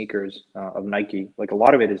instance, sneakers of Nike, like a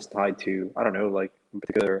lot of it is tied to, I don't know, like in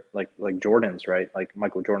particular, like Jordans, right? Like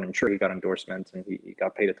Michael Jordan, sure, he got endorsements and he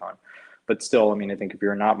got paid a ton. But still, I mean, I think if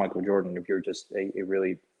you're not Michael Jordan, if you're just a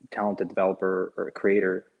really talented developer or a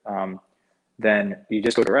creator, then you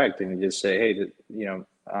just go direct and you just say, hey,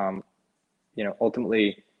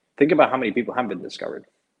 ultimately think about how many people haven't been discovered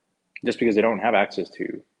just because they don't have access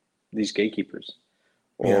to these gatekeepers,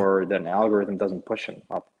 or that an algorithm doesn't push them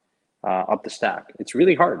up the stack. It's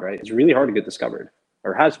really hard, right? It's really hard to get discovered,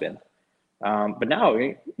 or has been. But now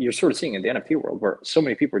you're sort of seeing in the NFT world where so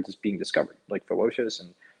many people are just being discovered, like Ferocious,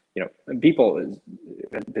 and people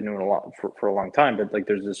have been doing a lot for a long time, but like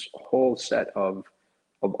there's this whole set of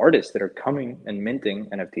artists that are coming and minting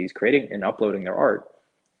NFTs, creating and uploading their art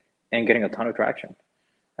and getting a ton of traction.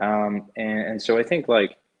 And so I think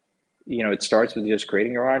it starts with just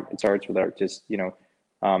creating your art. It starts with just,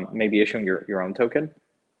 maybe issuing your own token.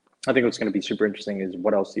 I think what's going to be super interesting is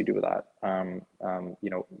what else do you do with that?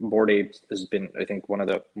 Bored Apes has been, I think, one of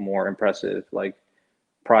the more impressive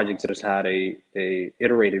projects that has had a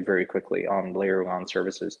iterated very quickly on layering on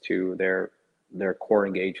services to their core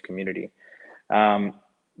engaged community.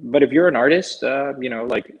 But if you're an artist, I don't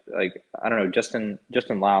know, Justin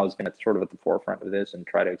Lau has been at the forefront of this and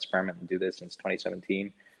try to experiment and do this since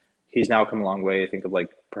 2017. He's now come a long way, I think, of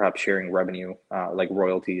perhaps sharing revenue, like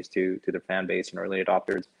royalties to their fan base and early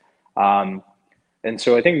adopters. And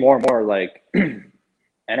so I think more and more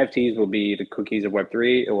NFTs will be the cookies of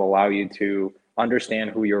Web3. It will allow you to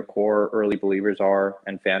understand who your core early believers are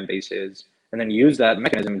and fan base is, and then use that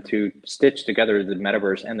mechanism to stitch together the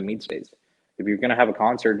metaverse and the meet space. If you're going to have a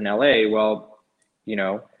concert in LA, well,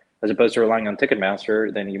 as opposed to relying on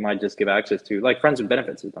Ticketmaster, then you might just give access to, Friends and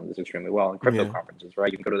Benefits has done this extremely well in crypto conferences,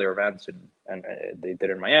 right? You can go to their events, and they did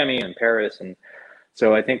it in Miami and Paris. And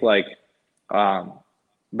so I think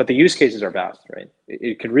but the use cases are vast, right?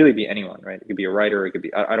 It could really be anyone, right? It could be a writer. It could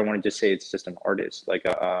be, I don't want to just say it's just an artist, like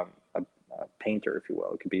a painter, if you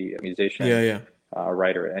will. It could be a musician.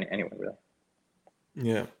 writer, anyone really.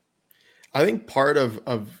 Yeah. I think part of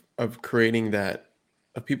creating that,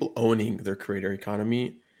 of people owning their creator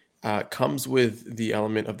economy, comes with the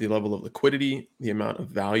element of the level of liquidity, the amount of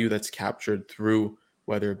value that's captured through,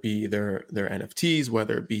 whether it be their NFTs,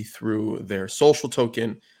 whether it be through their social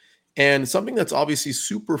token. And something that's obviously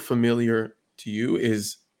super familiar to you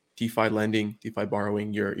is DeFi lending, DeFi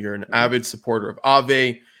borrowing. You're an Mm-hmm. avid supporter of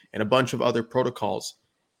Aave and a bunch of other protocols.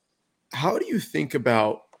 How do you think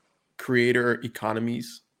about creator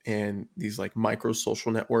economies and these like micro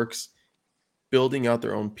social networks building out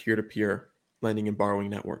their own peer-to-peer lending and borrowing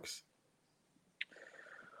networks?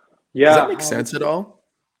 Does that Yeah. make sense at all?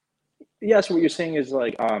 Yeah. So what you're saying is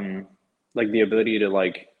like the ability to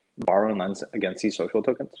like borrow and lend against these social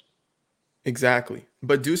tokens. Exactly.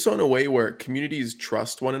 But do so in a way where communities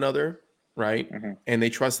trust one another, right? Mm-hmm. And they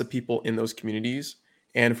trust the people in those communities.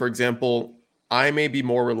 And for example, I may be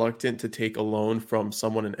more reluctant to take a loan from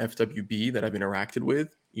someone in FWB that I've interacted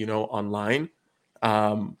with, online,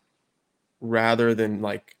 um, rather than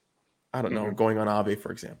like, I don't know, Mm-hmm. going on Aave,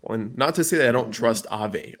 for example. And not to say that I don't Mm-hmm. trust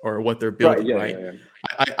Aave or what they're Right. building, Yeah. right? Yeah.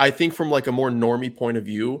 Yeah. I think from like a more normie point of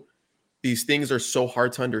view, these things are so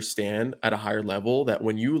hard to understand at a higher level that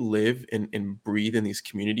when you live and breathe in these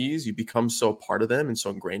communities, you become so part of them and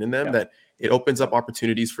so ingrained in them Yeah. that it opens Yeah. up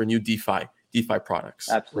opportunities for new DeFi products,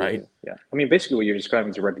 Absolutely. right? Yeah. I mean, basically, what you're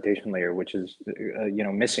describing is a reputation layer, which is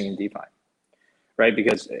missing in DeFi, right?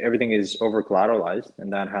 Because everything is over collateralized,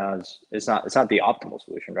 and that has it's not the optimal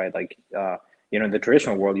solution, right? Like in the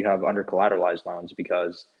traditional world, you have under collateralized loans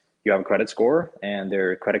because you have a credit score, and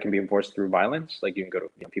their credit can be enforced through violence. Like you can go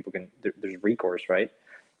to people can there's recourse, right?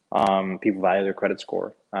 People value their credit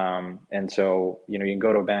score, and so you can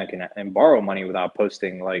go to a bank and borrow money without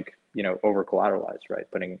posting like over collateralized, right?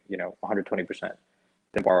 Putting 120%,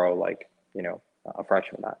 then borrow like a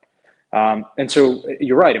fraction of that. And so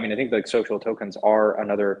you're right. I mean, I think like social tokens are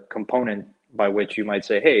another component by which you might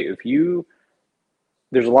say, hey, if you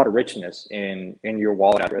there's a lot of richness in your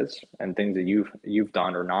wallet address and things that you've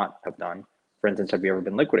done or not have done. For instance, have you ever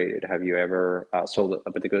been liquidated? Have you ever sold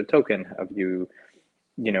a particular token? Have you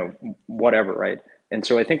whatever, right? And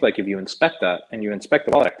so I think like if you inspect that and you inspect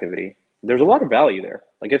the wallet activity, there's a lot of value there.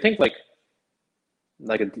 Like I think like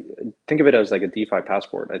a, think of it as like a DeFi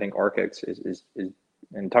passport. I think ArcX is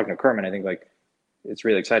and talking to Kerman, I think like it's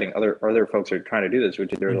really exciting. Other folks are trying to do this,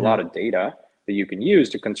 which is there's a lot Hmm. of data that you can use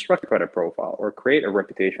to construct a credit profile or create a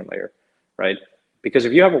reputation layer, right? Because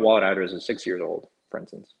if you have a wallet address that's 6 years old, for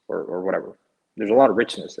instance, or whatever, there's a lot of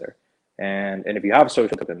richness there. And if you have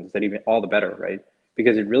social tokens, that even all the better, right?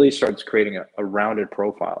 Because it really starts creating a rounded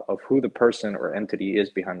profile of who the person or entity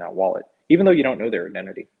is behind that wallet, even though you don't know their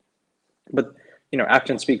identity. But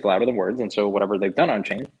actions speak louder than words, and so whatever they've done on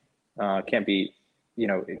chain can't be,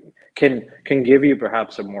 can give you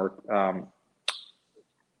perhaps a more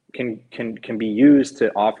can be used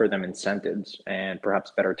to offer them incentives and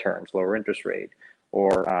perhaps better terms, lower interest rate,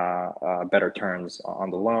 or better terms on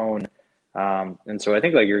the loan. And so I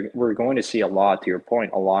think like we're going to see a lot, to your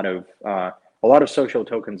point, a lot of social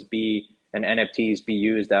tokens and NFTs be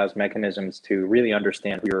used as mechanisms to really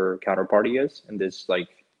understand who your counterparty is in this like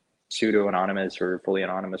pseudo anonymous or fully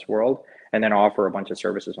anonymous world, and then offer a bunch of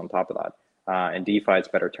services on top of that. And DeFi, it's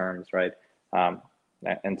better terms, right? Um,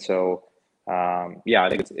 and so yeah, I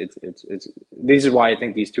think it's this is why I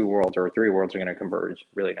think these two worlds or three worlds are going to converge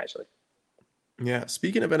really nicely. Yeah.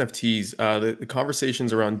 Speaking of NFTs, the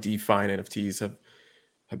conversations around DeFi and NFTs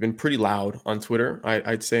have been pretty loud on Twitter,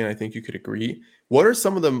 I'd say, and I think you could agree. What are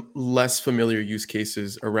some of the less familiar use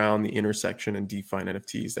cases around the intersection in DeFi and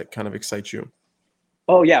NFTs that kind of excite you?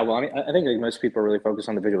 Oh yeah, well, I mean, I think like most people are really focused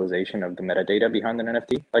on the visualization of the metadata behind an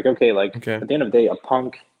NFT. Like, okay, like Okay. at the end of the day, a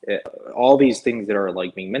punk, all these things that are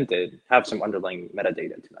like being minted have some underlying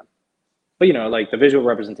metadata to them. But like the visual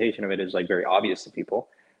representation of it is like very obvious to people.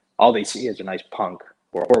 All they see is a nice punk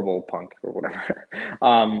or a horrible punk or whatever.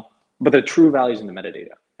 But the true value is in the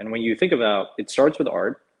metadata. And when you think about it, starts with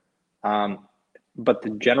art, um, but the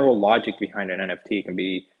general logic behind an NFT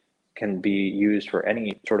can be used for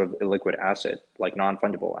any sort of illiquid asset, like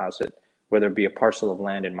non-fungible asset, whether it be a parcel of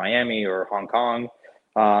land in Miami or Hong Kong,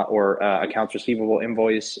 or accounts receivable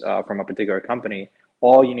invoice from a particular company.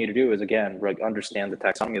 All you need to do is again like understand the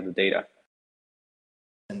taxonomy of the data.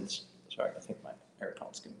 And sorry, I think my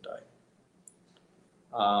AirPod's going to die.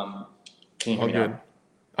 Can you hear All me now? good.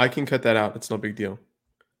 I can cut that out. It's no big deal.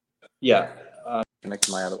 Yeah. Connect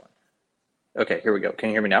to my other one. Okay, here we go. Can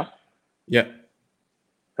you hear me now? Yeah.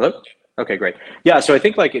 Hello? Okay, great. Yeah, so I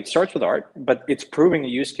think like it starts with art, but it's proving the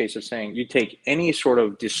use case of saying you take any sort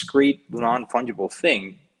of discrete, non-fungible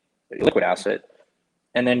thing, liquid asset,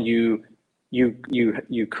 and then you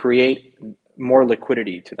you create more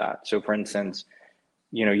liquidity to that. So for instance,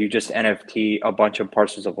 you just NFT a bunch of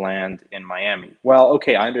parcels of land in Miami. Well,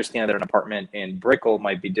 okay, I understand that an apartment in Brickell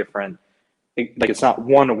might be different. Like it's not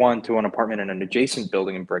one-to-one to an apartment in an adjacent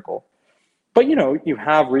building in Brickell. But you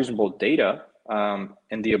have reasonable data,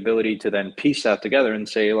 and the ability to then piece that together and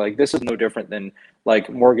say, like, this is no different than like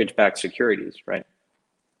mortgage-backed securities, right?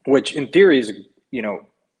 Which in theory is,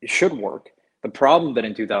 it should work. The problem that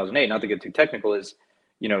in 2008, not to get too technical, is,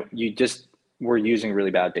 you just were using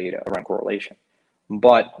really bad data around correlation.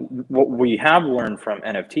 But what we have learned from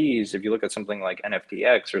NFTs, if you look at something like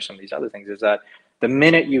NFTX or some of these other things, is that the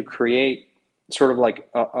minute you create sort of like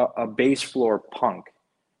a base floor punk,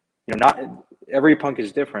 not every punk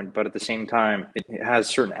is different, but at the same time, it has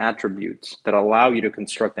certain attributes that allow you to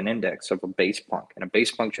construct an index of a base punk, and a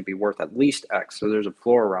base punk should be worth at least X. So there's a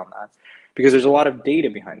floor around that because there's a lot of data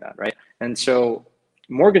behind that, right? And so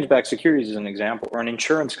mortgage-backed securities is an example, or an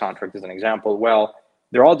insurance contract is an example. Well,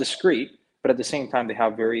 they're all discrete, but at the same time, they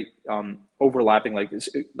have very overlapping,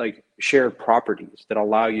 like shared properties that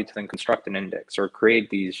allow you to then construct an index or create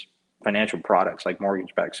these financial products like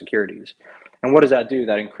mortgage-backed securities. And what does that do?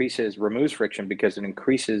 That removes friction because it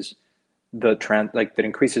increases that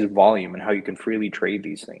increases volume and how you can freely trade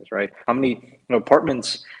these things, right? How many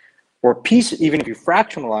apartments or pieces, even if you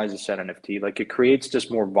fractionalize a set NFT, like it creates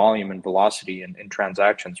just more volume and velocity in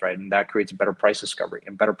transactions, right? And that creates a better price discovery,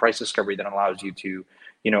 and better price discovery then allows you to,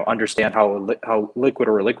 understand how liquid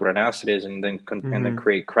or illiquid an asset is, and then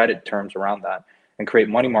create credit terms around that and create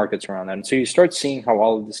money markets around that. And so you start seeing how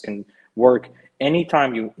all of this can work.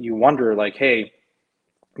 Anytime you wonder, like, hey,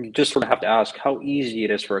 you just sort of have to ask how easy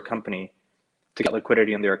it is for a company to get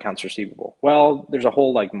liquidity in their accounts receivable. Well, there's a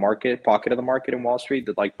whole like pocket of the market in Wall Street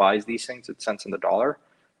that like buys these things at cents on the dollar,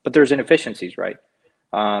 but there's inefficiencies, right?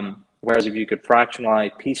 Whereas if you could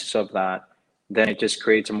fractionalize pieces of that, then it just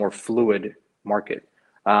creates a more fluid market.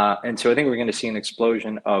 And so I think we're going to see an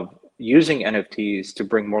explosion of using NFTs to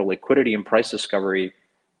bring more liquidity and price discovery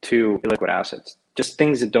to illiquid assets, just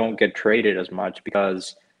things that don't get traded as much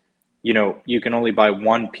because you can only buy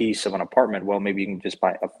one piece of an apartment. Well, maybe you can just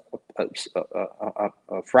buy a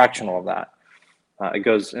fractional of that. It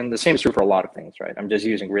goes, and the same is true for a lot of things, right? I'm just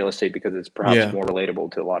using real estate because it's perhaps more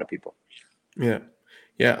relatable to a lot of people. Yeah.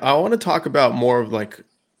 I want to talk about more of like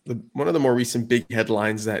one of the more recent big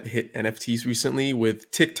headlines that hit NFTs recently, with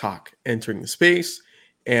TikTok entering the space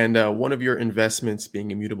and one of your investments being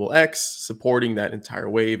Immutable X, supporting that entire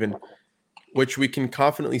wave, and which we can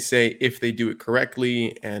confidently say, if they do it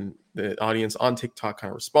correctly and the audience on TikTok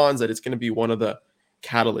kind of responds, that it's going to be one of the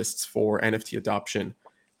catalysts for NFT adoption.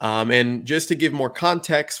 And just to give more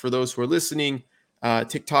context for those who are listening,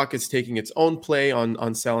 TikTok is taking its own play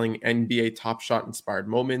on selling NBA Top Shot inspired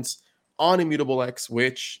moments on Immutable X,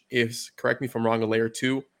 which is, correct me if I'm wrong, a layer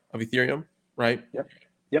 2 of Ethereum, right? Yep.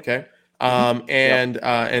 Okay.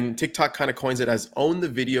 And TikTok kind of coins it as own the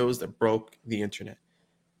videos that broke the internet.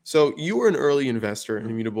 So you were an early investor in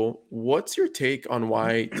Immutable. What's your take on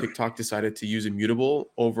why TikTok decided to use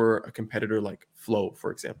Immutable over a competitor like Flow,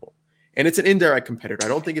 for example? And it's an indirect competitor. I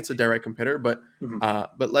don't think it's a direct competitor, but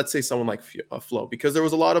let's say someone like Flow, because there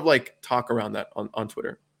was a lot of like talk around that on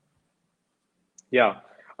Twitter. Yeah,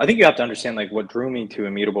 I think you have to understand, like, what drew me to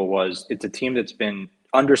Immutable was it's a team that's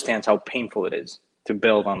understands how painful it is to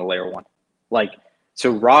build on the layer 1. Like, so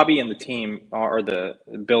Robbie and the team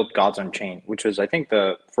built Gods on Chain, which was, I think,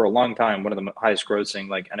 for a long time one of the highest grossing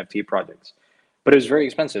like NFT projects, but it was very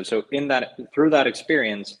expensive. So through that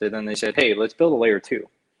experience, then they said, hey, let's build a layer 2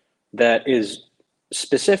 that is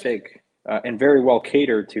specific and very well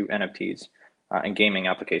catered to NFTs and gaming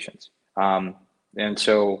applications. And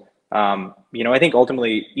so I think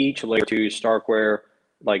ultimately each layer 2, Starkware,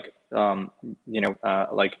 like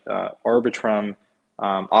Arbitrum,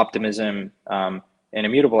 Optimism, and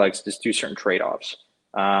Immutable X just do certain trade-offs.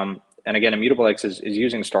 And again, Immutable X is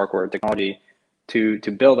using Starkware technology to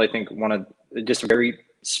build, I think, one of just a very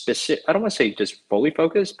specific, I don't want to say just fully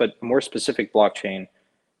focused, but more specific blockchain,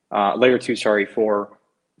 layer 2, for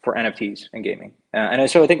NFTs and gaming. And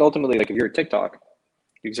so I think ultimately, like, if you're at TikTok,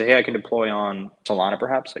 you can say, hey, I can deploy on Solana,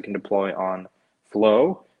 perhaps. I can deploy on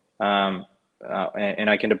Flow, and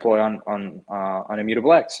I can deploy on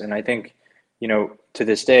Immutable X. And I think, to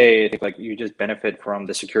this day, I think like you just benefit from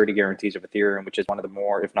the security guarantees of Ethereum, which is one of the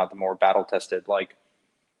more, if not the more battle tested, like,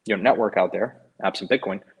 network out there, absent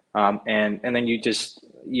Bitcoin. And then you just,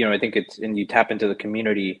 I think and you tap into the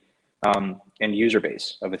community and user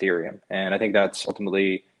base of Ethereum. And I think that's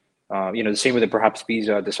ultimately, the same way that perhaps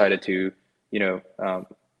Visa decided to,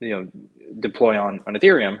 deploy on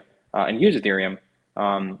Ethereum and use Ethereum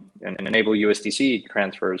and enable USDC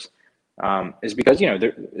transfers. is because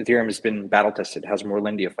Ethereum has been battle tested, it has more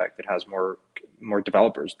Lindy effect, it has more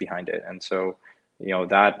developers behind it, and so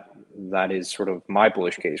that is sort of my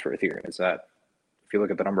bullish case for Ethereum, is that if you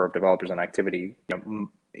look at the number of developers and activity,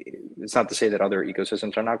 it's not to say that other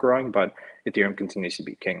ecosystems are not growing, but Ethereum continues to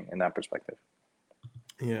be king in that perspective.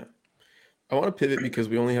 Yeah. I want to pivot because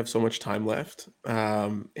we only have so much time left,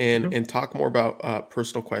 and talk more about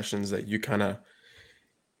personal questions that you kind of,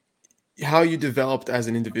 how you developed as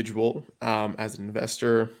an individual, as an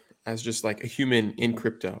investor, as just like a human in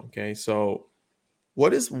crypto. Okay, so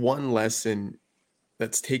what is one lesson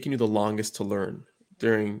that's taken you the longest to learn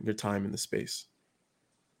during your time in the space?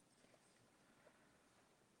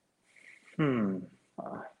 Hmm.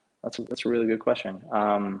 That's a really good question.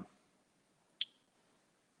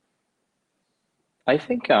 I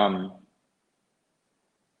think so.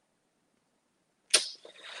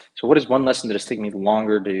 What is one lesson that has taken me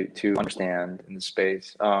longer to understand in the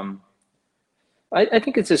space? I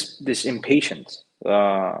think it's this impatience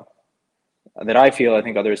that I feel. I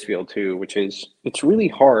think others feel too, which is it's really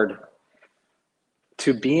hard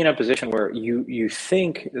to be in a position where you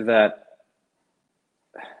think that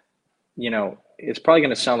it's probably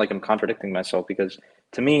going to sound like I'm contradicting myself, because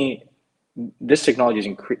to me, this technology is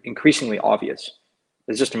increasingly obvious.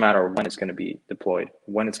 It's just a matter of when it's going to be deployed,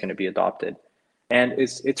 when it's going to be adopted. And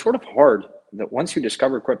it's sort of hard that once you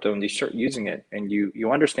discover crypto and you start using it and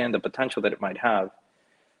you understand the potential that it might have,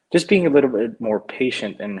 just being a little bit more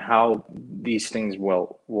patient in how these things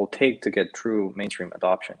will take to get true mainstream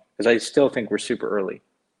adoption. Because I still think we're super early.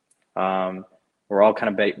 We're all kind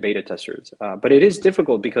of beta testers. But it is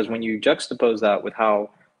difficult because when you juxtapose that with how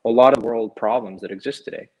a lot of world problems that exist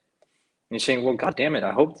today, and you're saying, well, God damn it,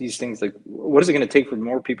 I hope these things, like, what is it going to take for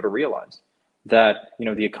more people to realize that,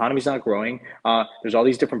 the economy's not growing? There's all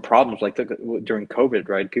these different problems, like during COVID,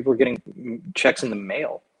 right? People are getting checks in the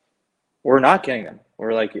mail. We're not getting them.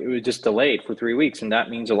 We're like, it was just delayed for 3 weeks. And that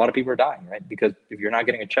means a lot of people are dying, right? Because if you're not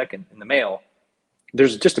getting a check in the mail,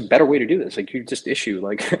 there's just a better way to do this. Like, you just issue,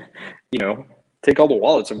 like, take all the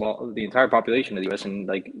wallets of the entire population of the US and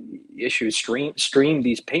like issue stream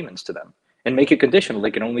these payments to them and make it conditional. They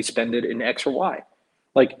can only spend it in X or Y.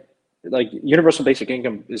 Like universal basic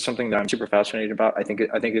income is something that I'm super fascinated about. I think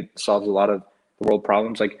it solves a lot of the world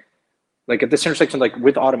problems. Like at this intersection, like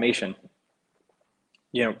with automation,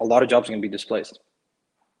 a lot of jobs are going to be displaced,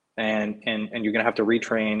 and you're going to have to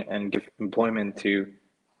retrain and give employment to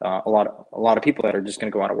a lot of people that are just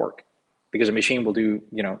going to go out of work because a machine will do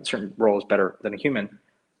certain roles better than a human.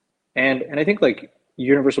 And I think like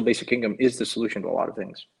universal basic income is the solution to a lot of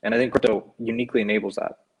things, and I think crypto uniquely enables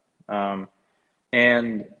that.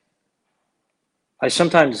 And I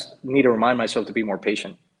sometimes need to remind myself to be more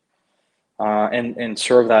patient, and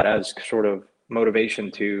serve that as sort of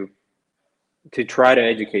motivation to try to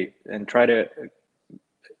educate and try to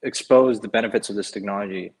expose the benefits of this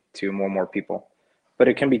technology to more and more people. But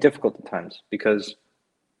it can be difficult at times because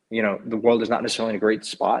the world is not necessarily in a great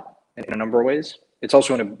spot in a number of ways. It's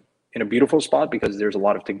also in a beautiful spot because there's a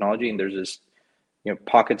lot of technology, and there's this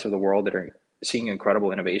pockets of the world that are seeing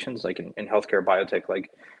incredible innovations, like in healthcare, biotech,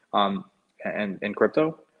 like and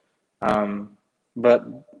crypto. But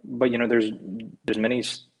there's many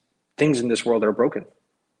things in this world that are broken.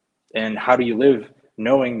 And how do you live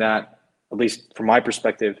knowing that, at least from my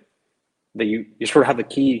perspective, that you sort of have the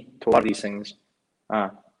key to a lot of these things,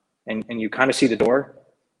 and you kind of see the door,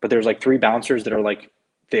 but there's like three bouncers that are like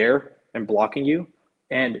there and blocking you,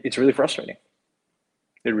 and it's really frustrating.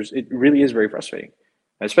 It really is very frustrating,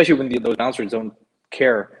 especially when those bouncers don't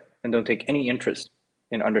care and don't take any interest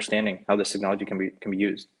in understanding how this technology can be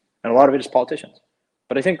used. And a lot of it is politicians.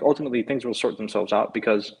 But I think ultimately things will sort themselves out,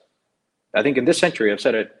 because I think in this century, I've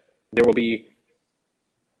said it, there will be,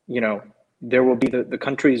 the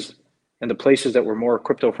countries and the places that were more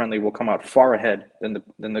crypto friendly will come out far ahead than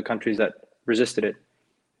the countries that resisted it.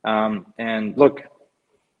 And look,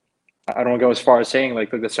 I don't want to go as far as saying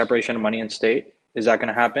like the separation of money and state. Is that going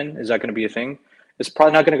to happen? Is that going to be a thing? It's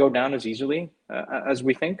probably not going to go down as easily as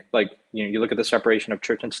we think. Like, you look at the separation of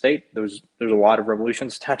church and state. There's a lot of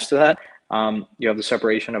revolutions attached to that. You have the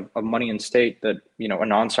separation of money and state, that a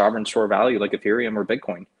non-sovereign store of value like Ethereum or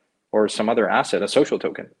Bitcoin or some other asset, a social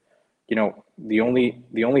token. The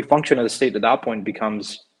only function of the state at that point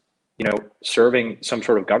becomes, serving some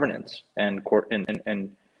sort of governance and court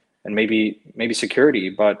and maybe security.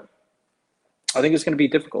 But I think it's going to be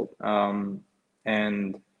difficult.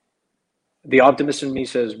 And the optimist in me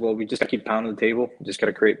says, well, we just got to keep pounding the table. We just got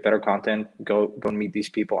to create better content, go and meet these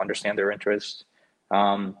people, understand their interests.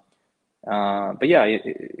 But yeah,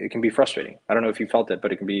 it can be frustrating. I don't know if you felt it,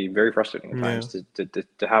 but it can be very frustrating at times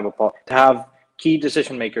to have key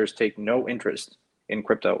decision makers take no interest in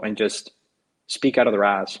crypto and just speak out of their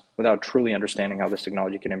ass without truly understanding how this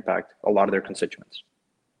technology can impact a lot of their constituents.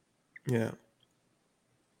 Yeah.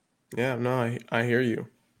 Yeah, no, I hear you.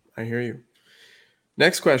 I hear you.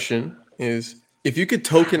 Next question is, if you could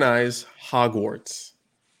tokenize Hogwarts,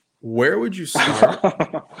 where would you start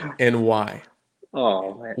and why?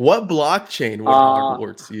 Oh man. What blockchain would Uh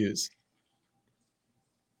Hogwarts use?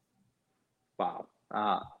 wow.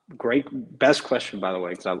 Great, best question by the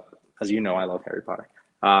way, because as you know, I love Harry Potter.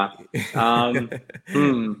 Uh, um,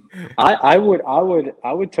 hmm. I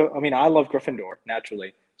mean, I love Gryffindor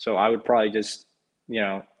naturally, so I would probably just,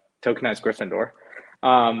 tokenize Gryffindor.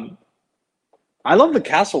 Um, I love the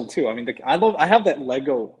castle too. I mean, I have that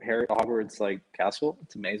Lego Harry Hogwarts like castle.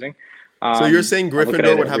 It's amazing. So you're saying I look at it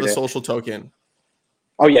Gryffindor would have every a day. social token?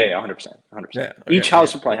 Oh yeah, 100%, 100%. Yeah. Okay. Each house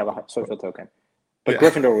Okay. would probably have a social token, but Yeah.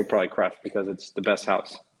 Gryffindor would probably crush because it's the best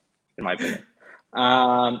house, in my opinion.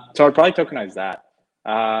 So I'd probably tokenize that.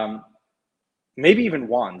 Um, Maybe even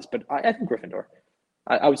wands, but I think Gryffindor.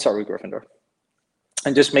 I would start with Gryffindor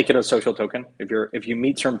and just make it a social token. If you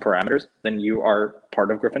meet certain parameters, then you are part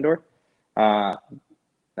of Gryffindor. Uh,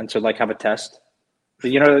 and so like have a test.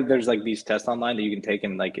 There's like these tests online that you can take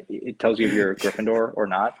and like it tells you if you're a Gryffindor or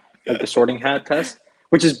not, like the sorting hat test,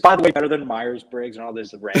 which is by the way better than Myers-Briggs and all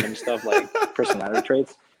this random stuff like personality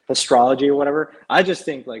traits, astrology or whatever. I just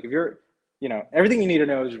think like if you're, everything you need to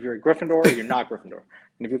know is if you're a Gryffindor or you're not Gryffindor.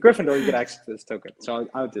 And if you're Gryffindor, you get access to this token. So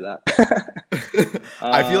I would do that.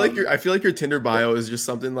 I feel like your Tinder bio is just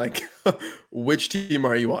something like, which team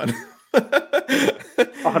are you on?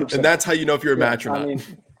 100%. And that's how you know if you're a match or I not. mean,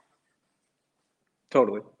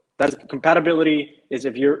 totally. That's compatibility is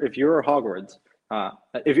if you're a Hogwarts,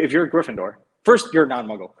 if you're a Gryffindor, first you're a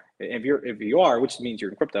non-Muggle. If you are, which means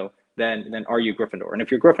you're in crypto, then are you Gryffindor? And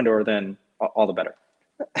if you're Gryffindor, then all the better.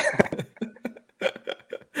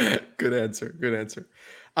 Good answer. Good answer.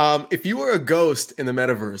 If you were a ghost in the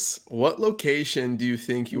metaverse, what location do you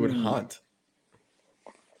think you would haunt?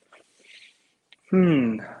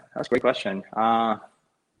 That's a great question. I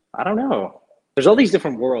don't know. There's all these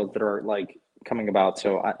different worlds that are like coming about,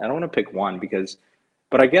 so I don't want to pick one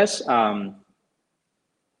but I guess I'm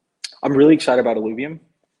really excited about Illuvium.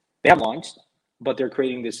 They have launched, but they're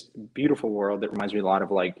creating this beautiful world that reminds me a lot of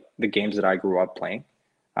like the games that I grew up playing.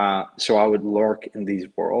 So I would lurk in these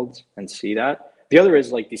worlds and see that. The other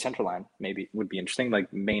is like Decentraland, maybe would be interesting,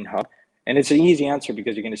 like main hub. And it's an easy answer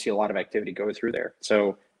because you're going to see a lot of activity go through there.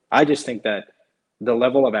 So I just think that the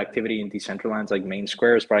level of activity in Decentraland's like main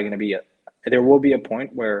square is probably going to be there will be a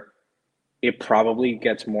point where it probably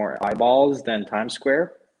gets more eyeballs than Times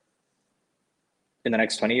Square in the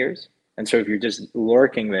next 20 years. And so if you're just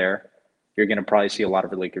lurking there, you're going to probably see a lot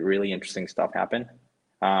of like really interesting stuff happen.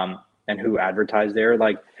 And who advertise there.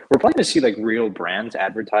 Like we're probably going to see like real brands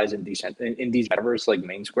advertise in these metaverse like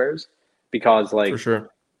main squares because like, For sure.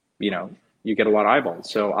 you get a lot of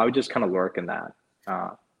eyeballs. So I would just kind of lurk in that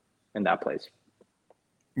place.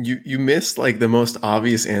 You missed like the most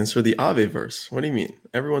obvious answer, the Aveverse. What do you mean?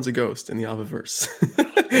 Everyone's a ghost in the Aveverse.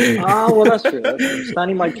 Well, that's true. That's true.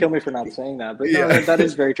 Stanny might kill me for not saying that, but no, that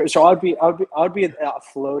is very true. So I'd be a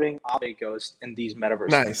floating Ave ghost in these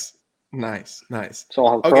metaverses. Nice. So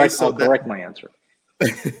I'll correct my answer.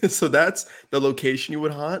 So that's the location you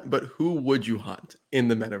would haunt, but who would you haunt in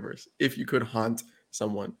the metaverse if you could haunt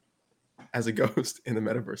someone as a ghost in the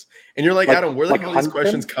metaverse? And you're like Adam, where the hell are these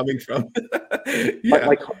questions coming from? Yeah.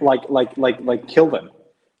 Like kill them.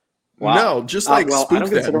 Wow. No, just like spook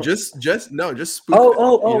them. Just spook them.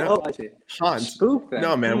 Oh, I see. Haunt. Spook them.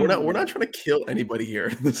 No, man, we're not trying to kill anybody here.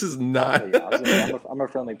 This is not. I'm a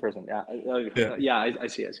friendly person. Yeah. I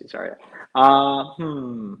see. Sorry.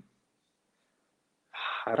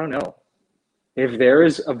 I don't know. If there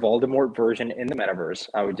is a Voldemort version in the metaverse,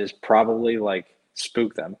 I would just probably like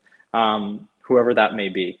spook them, whoever that may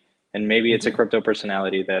be, and maybe it's a crypto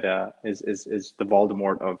personality that is the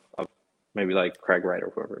Voldemort of maybe like Craig Wright or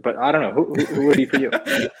whoever. But I don't know who would be for you.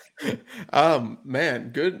 Man,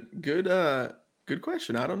 good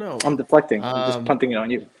question. I don't know. I'm deflecting. I'm just punting it on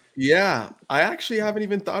you. Yeah, I actually haven't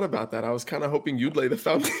even thought about that. I was kind of hoping you'd lay the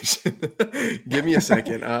foundation. Give me a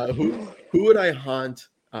second. Who would I haunt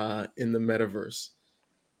in the metaverse?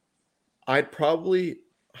 I'd probably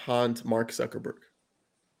haunt Mark Zuckerberg.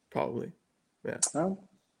 Probably. Yeah.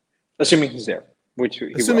 Assuming he's there,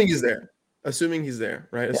 assuming he's there,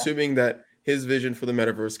 right? Yeah. Assuming that his vision for the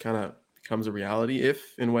metaverse kind of becomes a reality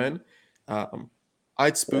if and when.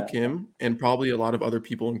 I'd spook him, and probably a lot of other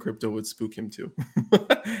people in crypto would spook him too.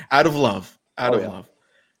 Out of love.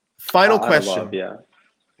 Final question.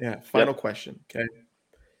 Love, Final question. Okay.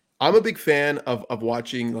 I'm a big fan of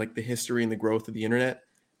watching like the history and the growth of the internet,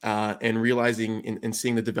 and realizing and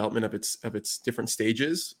seeing the development of its different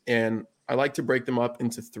stages. And I like to break them up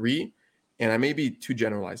into three. And I may be too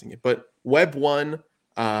generalizing it, but Web one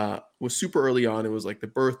was super early on. It was like the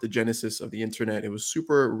birth, the genesis of the internet. It was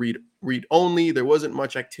super read only. There wasn't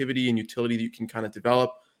much activity and utility that you can kind of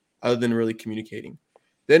develop other than really communicating.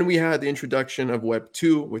 Then we had the introduction of Web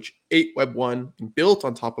 2, which ate Web 1 and built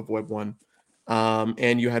on top of Web 1.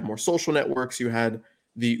 And you had more social networks. You had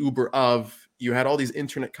the Uber of, you had all these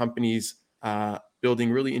internet companies building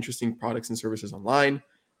really interesting products and services online.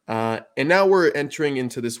 And now we're entering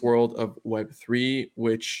into this world of Web 3,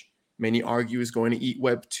 which many argue is going to eat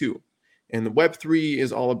Web 2. And the Web 3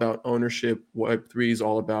 is all about ownership. Web 3 is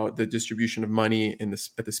all about the distribution of money in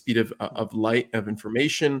at the speed of light, of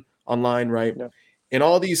information online, right? Yeah. And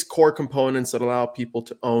all these core components that allow people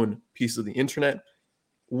to own pieces of the internet.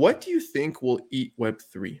 What do you think will eat Web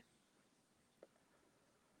 3?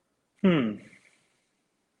 I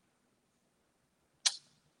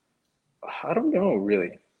don't know,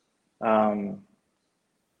 really.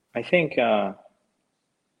 I think, I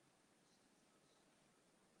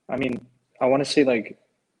mean, I want to say like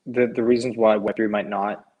the reasons why Web3 might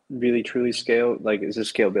not really truly scale, like, is the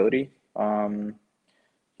scalability.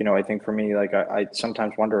 I think for me, like, I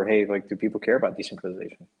sometimes wonder, hey, like, do people care about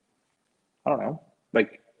decentralization? I don't know.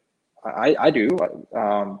 Like, I do,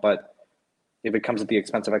 but if it comes at the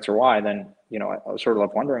expense of X or Y, then, I was sort of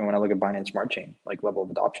left wondering when I look at Binance Smart Chain, like level of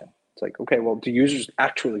adoption. It's like, okay, well, do users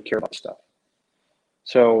actually care about stuff?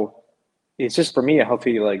 So it's just for me a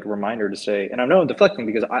healthy like reminder to say, and I know I'm deflecting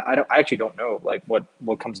because I actually don't know like what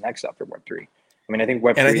comes next after Web3. I mean, I think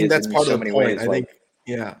And I Web3 think is that's in part so of the many point. ways I think,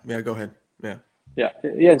 like, yeah, go ahead. Yeah.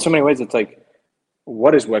 yeah, in so many ways it's like,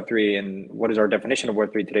 what is Web3 and what is our definition of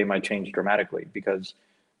Web3 today might change dramatically because,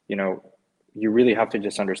 you know, you really have to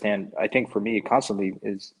just understand. I think for me, constantly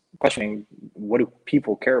is questioning what do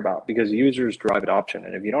people care about because users drive adoption,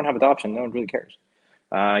 and if you don't have adoption, no one really cares.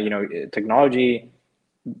 Technology.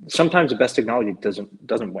 Sometimes the best technology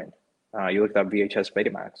doesn't win. You look at VHS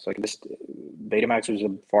Betamax. Like this, Betamax was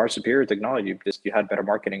a far superior technology. Just you had better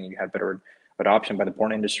marketing, and you had better adoption by the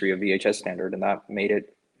porn industry of VHS standard, and that made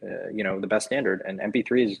it, the best standard. And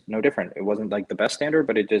MP3 is no different. It wasn't like the best standard,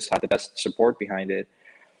 but it just had the best support behind it.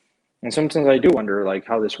 And sometimes I do wonder like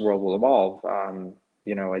how this world will evolve.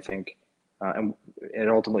 I think, and it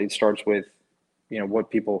ultimately starts with, what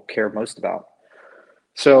people care most about.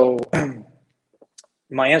 So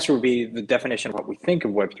my answer would be the definition of what we think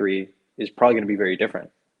of Web3 is probably going to be very different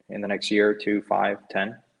in the next year, 2, 5,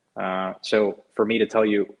 10. So for me to tell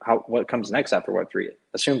you what comes next after Web3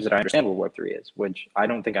 assumes that I understand what Web3 is, which I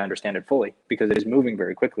don't think I understand it fully because it is moving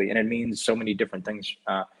very quickly and it means so many different things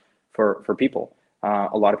for people.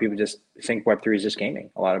 A lot of people just think Web3 is just gaming.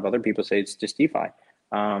 A lot of other people say it's just DeFi.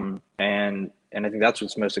 And I think that's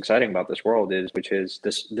what's most exciting about this world which is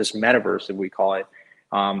this metaverse, if we call it,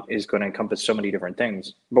 is going to encompass so many different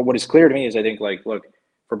things. But what is clear to me is I think, like, look,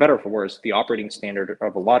 for better or for worse, the operating standard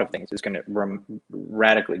of a lot of things is going to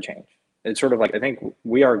radically change. It's sort of like, I think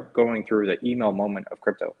we are going through the email moment of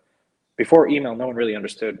crypto. Before email, no one really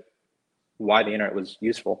understood why the internet was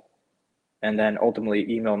useful. And then ultimately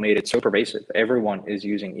email made it so pervasive. Everyone is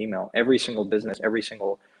using email. Every single business, every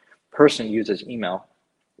single person uses email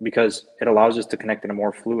because it allows us to connect in a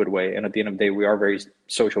more fluid way. And at the end of the day, we are very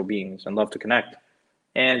social beings and love to connect.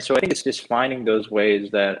 And so I think it's just finding those ways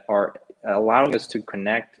that are allowing us to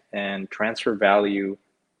connect and transfer value,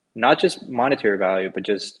 not just monetary value, but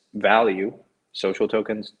just value, social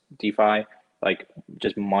tokens, DeFi, like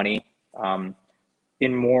just money,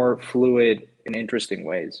 in more fluid and interesting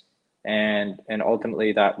ways. And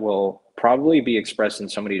ultimately that will probably be expressed in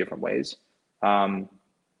so many different ways,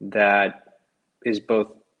 that is both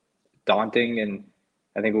daunting and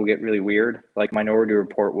I think will get really weird. Like Minority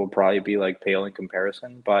Report will probably be like pale in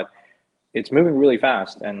comparison, but it's moving really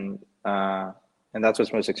fast, and that's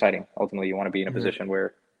what's most exciting. Ultimately, you want to be in a position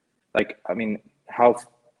where, like, I mean,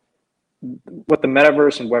 what the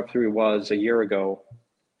metaverse and Web3 was a year ago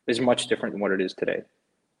is much different than what it is today.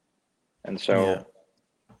 And Yeah. so,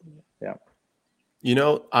 yeah.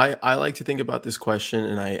 I like to think about this question,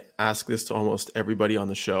 and I ask this to almost everybody on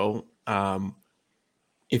the show.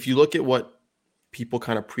 If you look at what people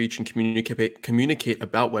kind of preach and communicate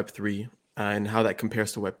about Web3 and how that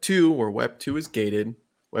compares to Web2, where Web2 is gated,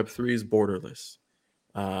 Web3 is borderless.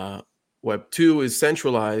 Uh, Web2 is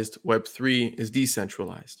centralized, Web3 is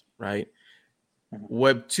decentralized, right? Mhm.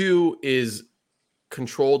 Web2 is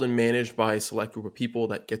controlled and managed by a select group of people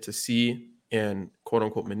that get to see and quote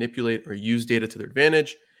unquote manipulate or use data to their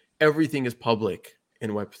advantage. Everything is public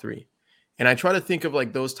in Web3. And I try to think of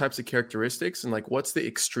like those types of characteristics and like what's the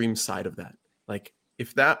extreme side of that. Like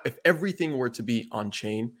if everything were to be on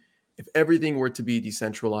chain, if everything were to be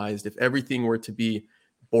decentralized, if everything were to be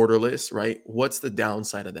borderless, right? What's the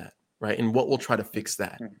downside of that, right? And what will try to fix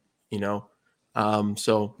that, you know?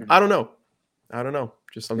 So I don't know.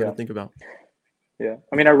 Just something to Yeah. think about. Yeah.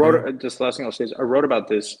 I mean, I wrote, just the last thing I'll say is I wrote about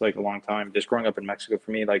this like a long time, just growing up in Mexico. For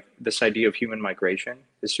me, like this idea of human migration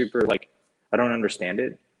is super, like, I don't understand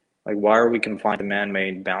it. Like, why are we confined to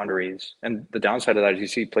man-made boundaries? And the downside of that is you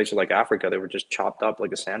see places like Africa that were just chopped up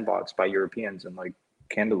like a sandbox by Europeans. And like,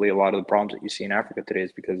 candidly, a lot of the problems that you see in Africa today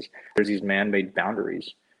is because there's these man-made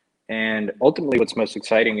boundaries. And ultimately, what's most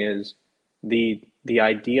exciting is the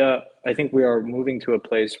idea. I think we are moving to a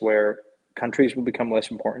place where countries will become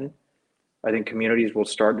less important. I think communities will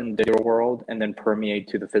start in the digital world and then permeate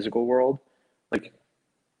to the physical world. Like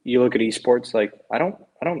you look at esports, like I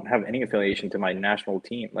don't have any affiliation to my national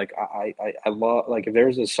team. Like I love, like if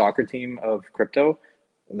there's a soccer team of crypto,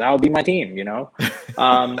 that would be my team, you know?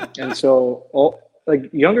 And so all like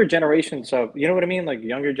younger generations of, you know what I mean? Like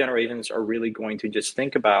younger generations are really going to just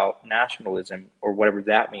think about nationalism or whatever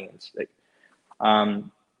that means. Like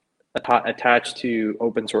um attached to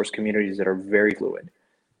open source communities that are very fluid.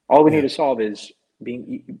 All we need Yeah. to solve is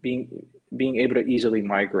being able to easily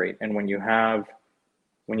migrate. And when you have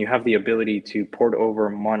the ability to port over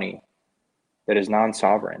money that is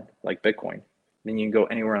non-sovereign, like Bitcoin, then you can go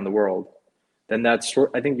anywhere in the world. Then I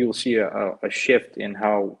think you'll see a shift in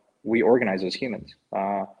how we organize as humans,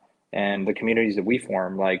 and the communities that we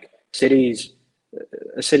form. Like cities,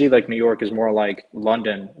 a city like New York is more like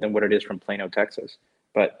London than what it is from Plano, Texas.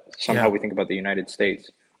 But somehow Yeah. we think about the United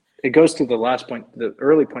States. It goes to the last point, the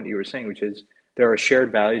early point you were saying, which is there are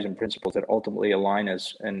shared values and principles that ultimately align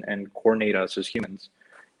us and coordinate us as humans.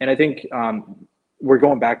 And I think we're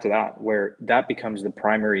going back to that, where that becomes the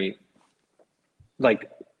primary,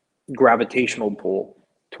 like, gravitational pull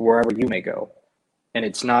to wherever you may go. And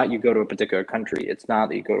it's not you go to a particular country. It's not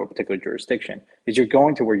that you go to a particular jurisdiction. Is you're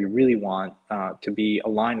going to where you really want to be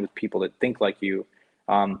aligned with people that think like you,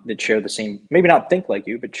 that share the same, maybe not think like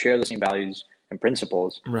you, but share the same values and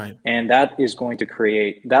principles. Right. And that is going to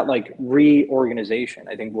create that, like, reorganization.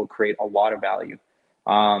 I think will create a lot of value,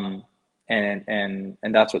 and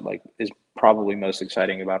that's what, like, is probably most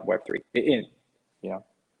exciting about Web3. You know,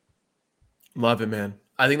 Love it, man.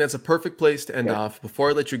 I think that's a perfect place to end yeah. off.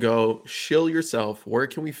 Before I let you go, shill yourself. Where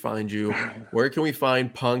can we find you? Where can we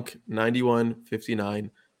find Punk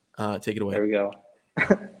 9159? Take it away. There we go.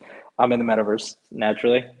 I'm in the metaverse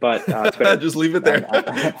naturally, but Twitter. Just leave it there.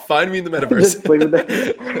 And Find me in the metaverse. just leave it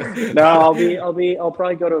there. No, I'll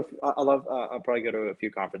probably go to. I'll probably go to a few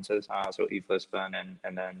conferences. So ETH Lisbon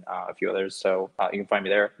and then a few others. So you can find me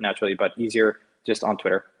there naturally, but easier just on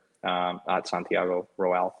Twitter at Santiago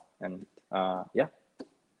Roel. And yeah,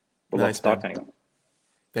 we'd love Nice, to talk man. to anyone.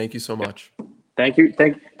 Thank you so much. Of Thank you,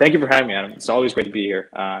 thank you for having me, Adam. It's always great to be here,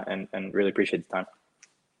 and really appreciate the time.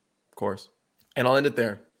 course. And I'll end it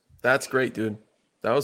there. That's great, dude.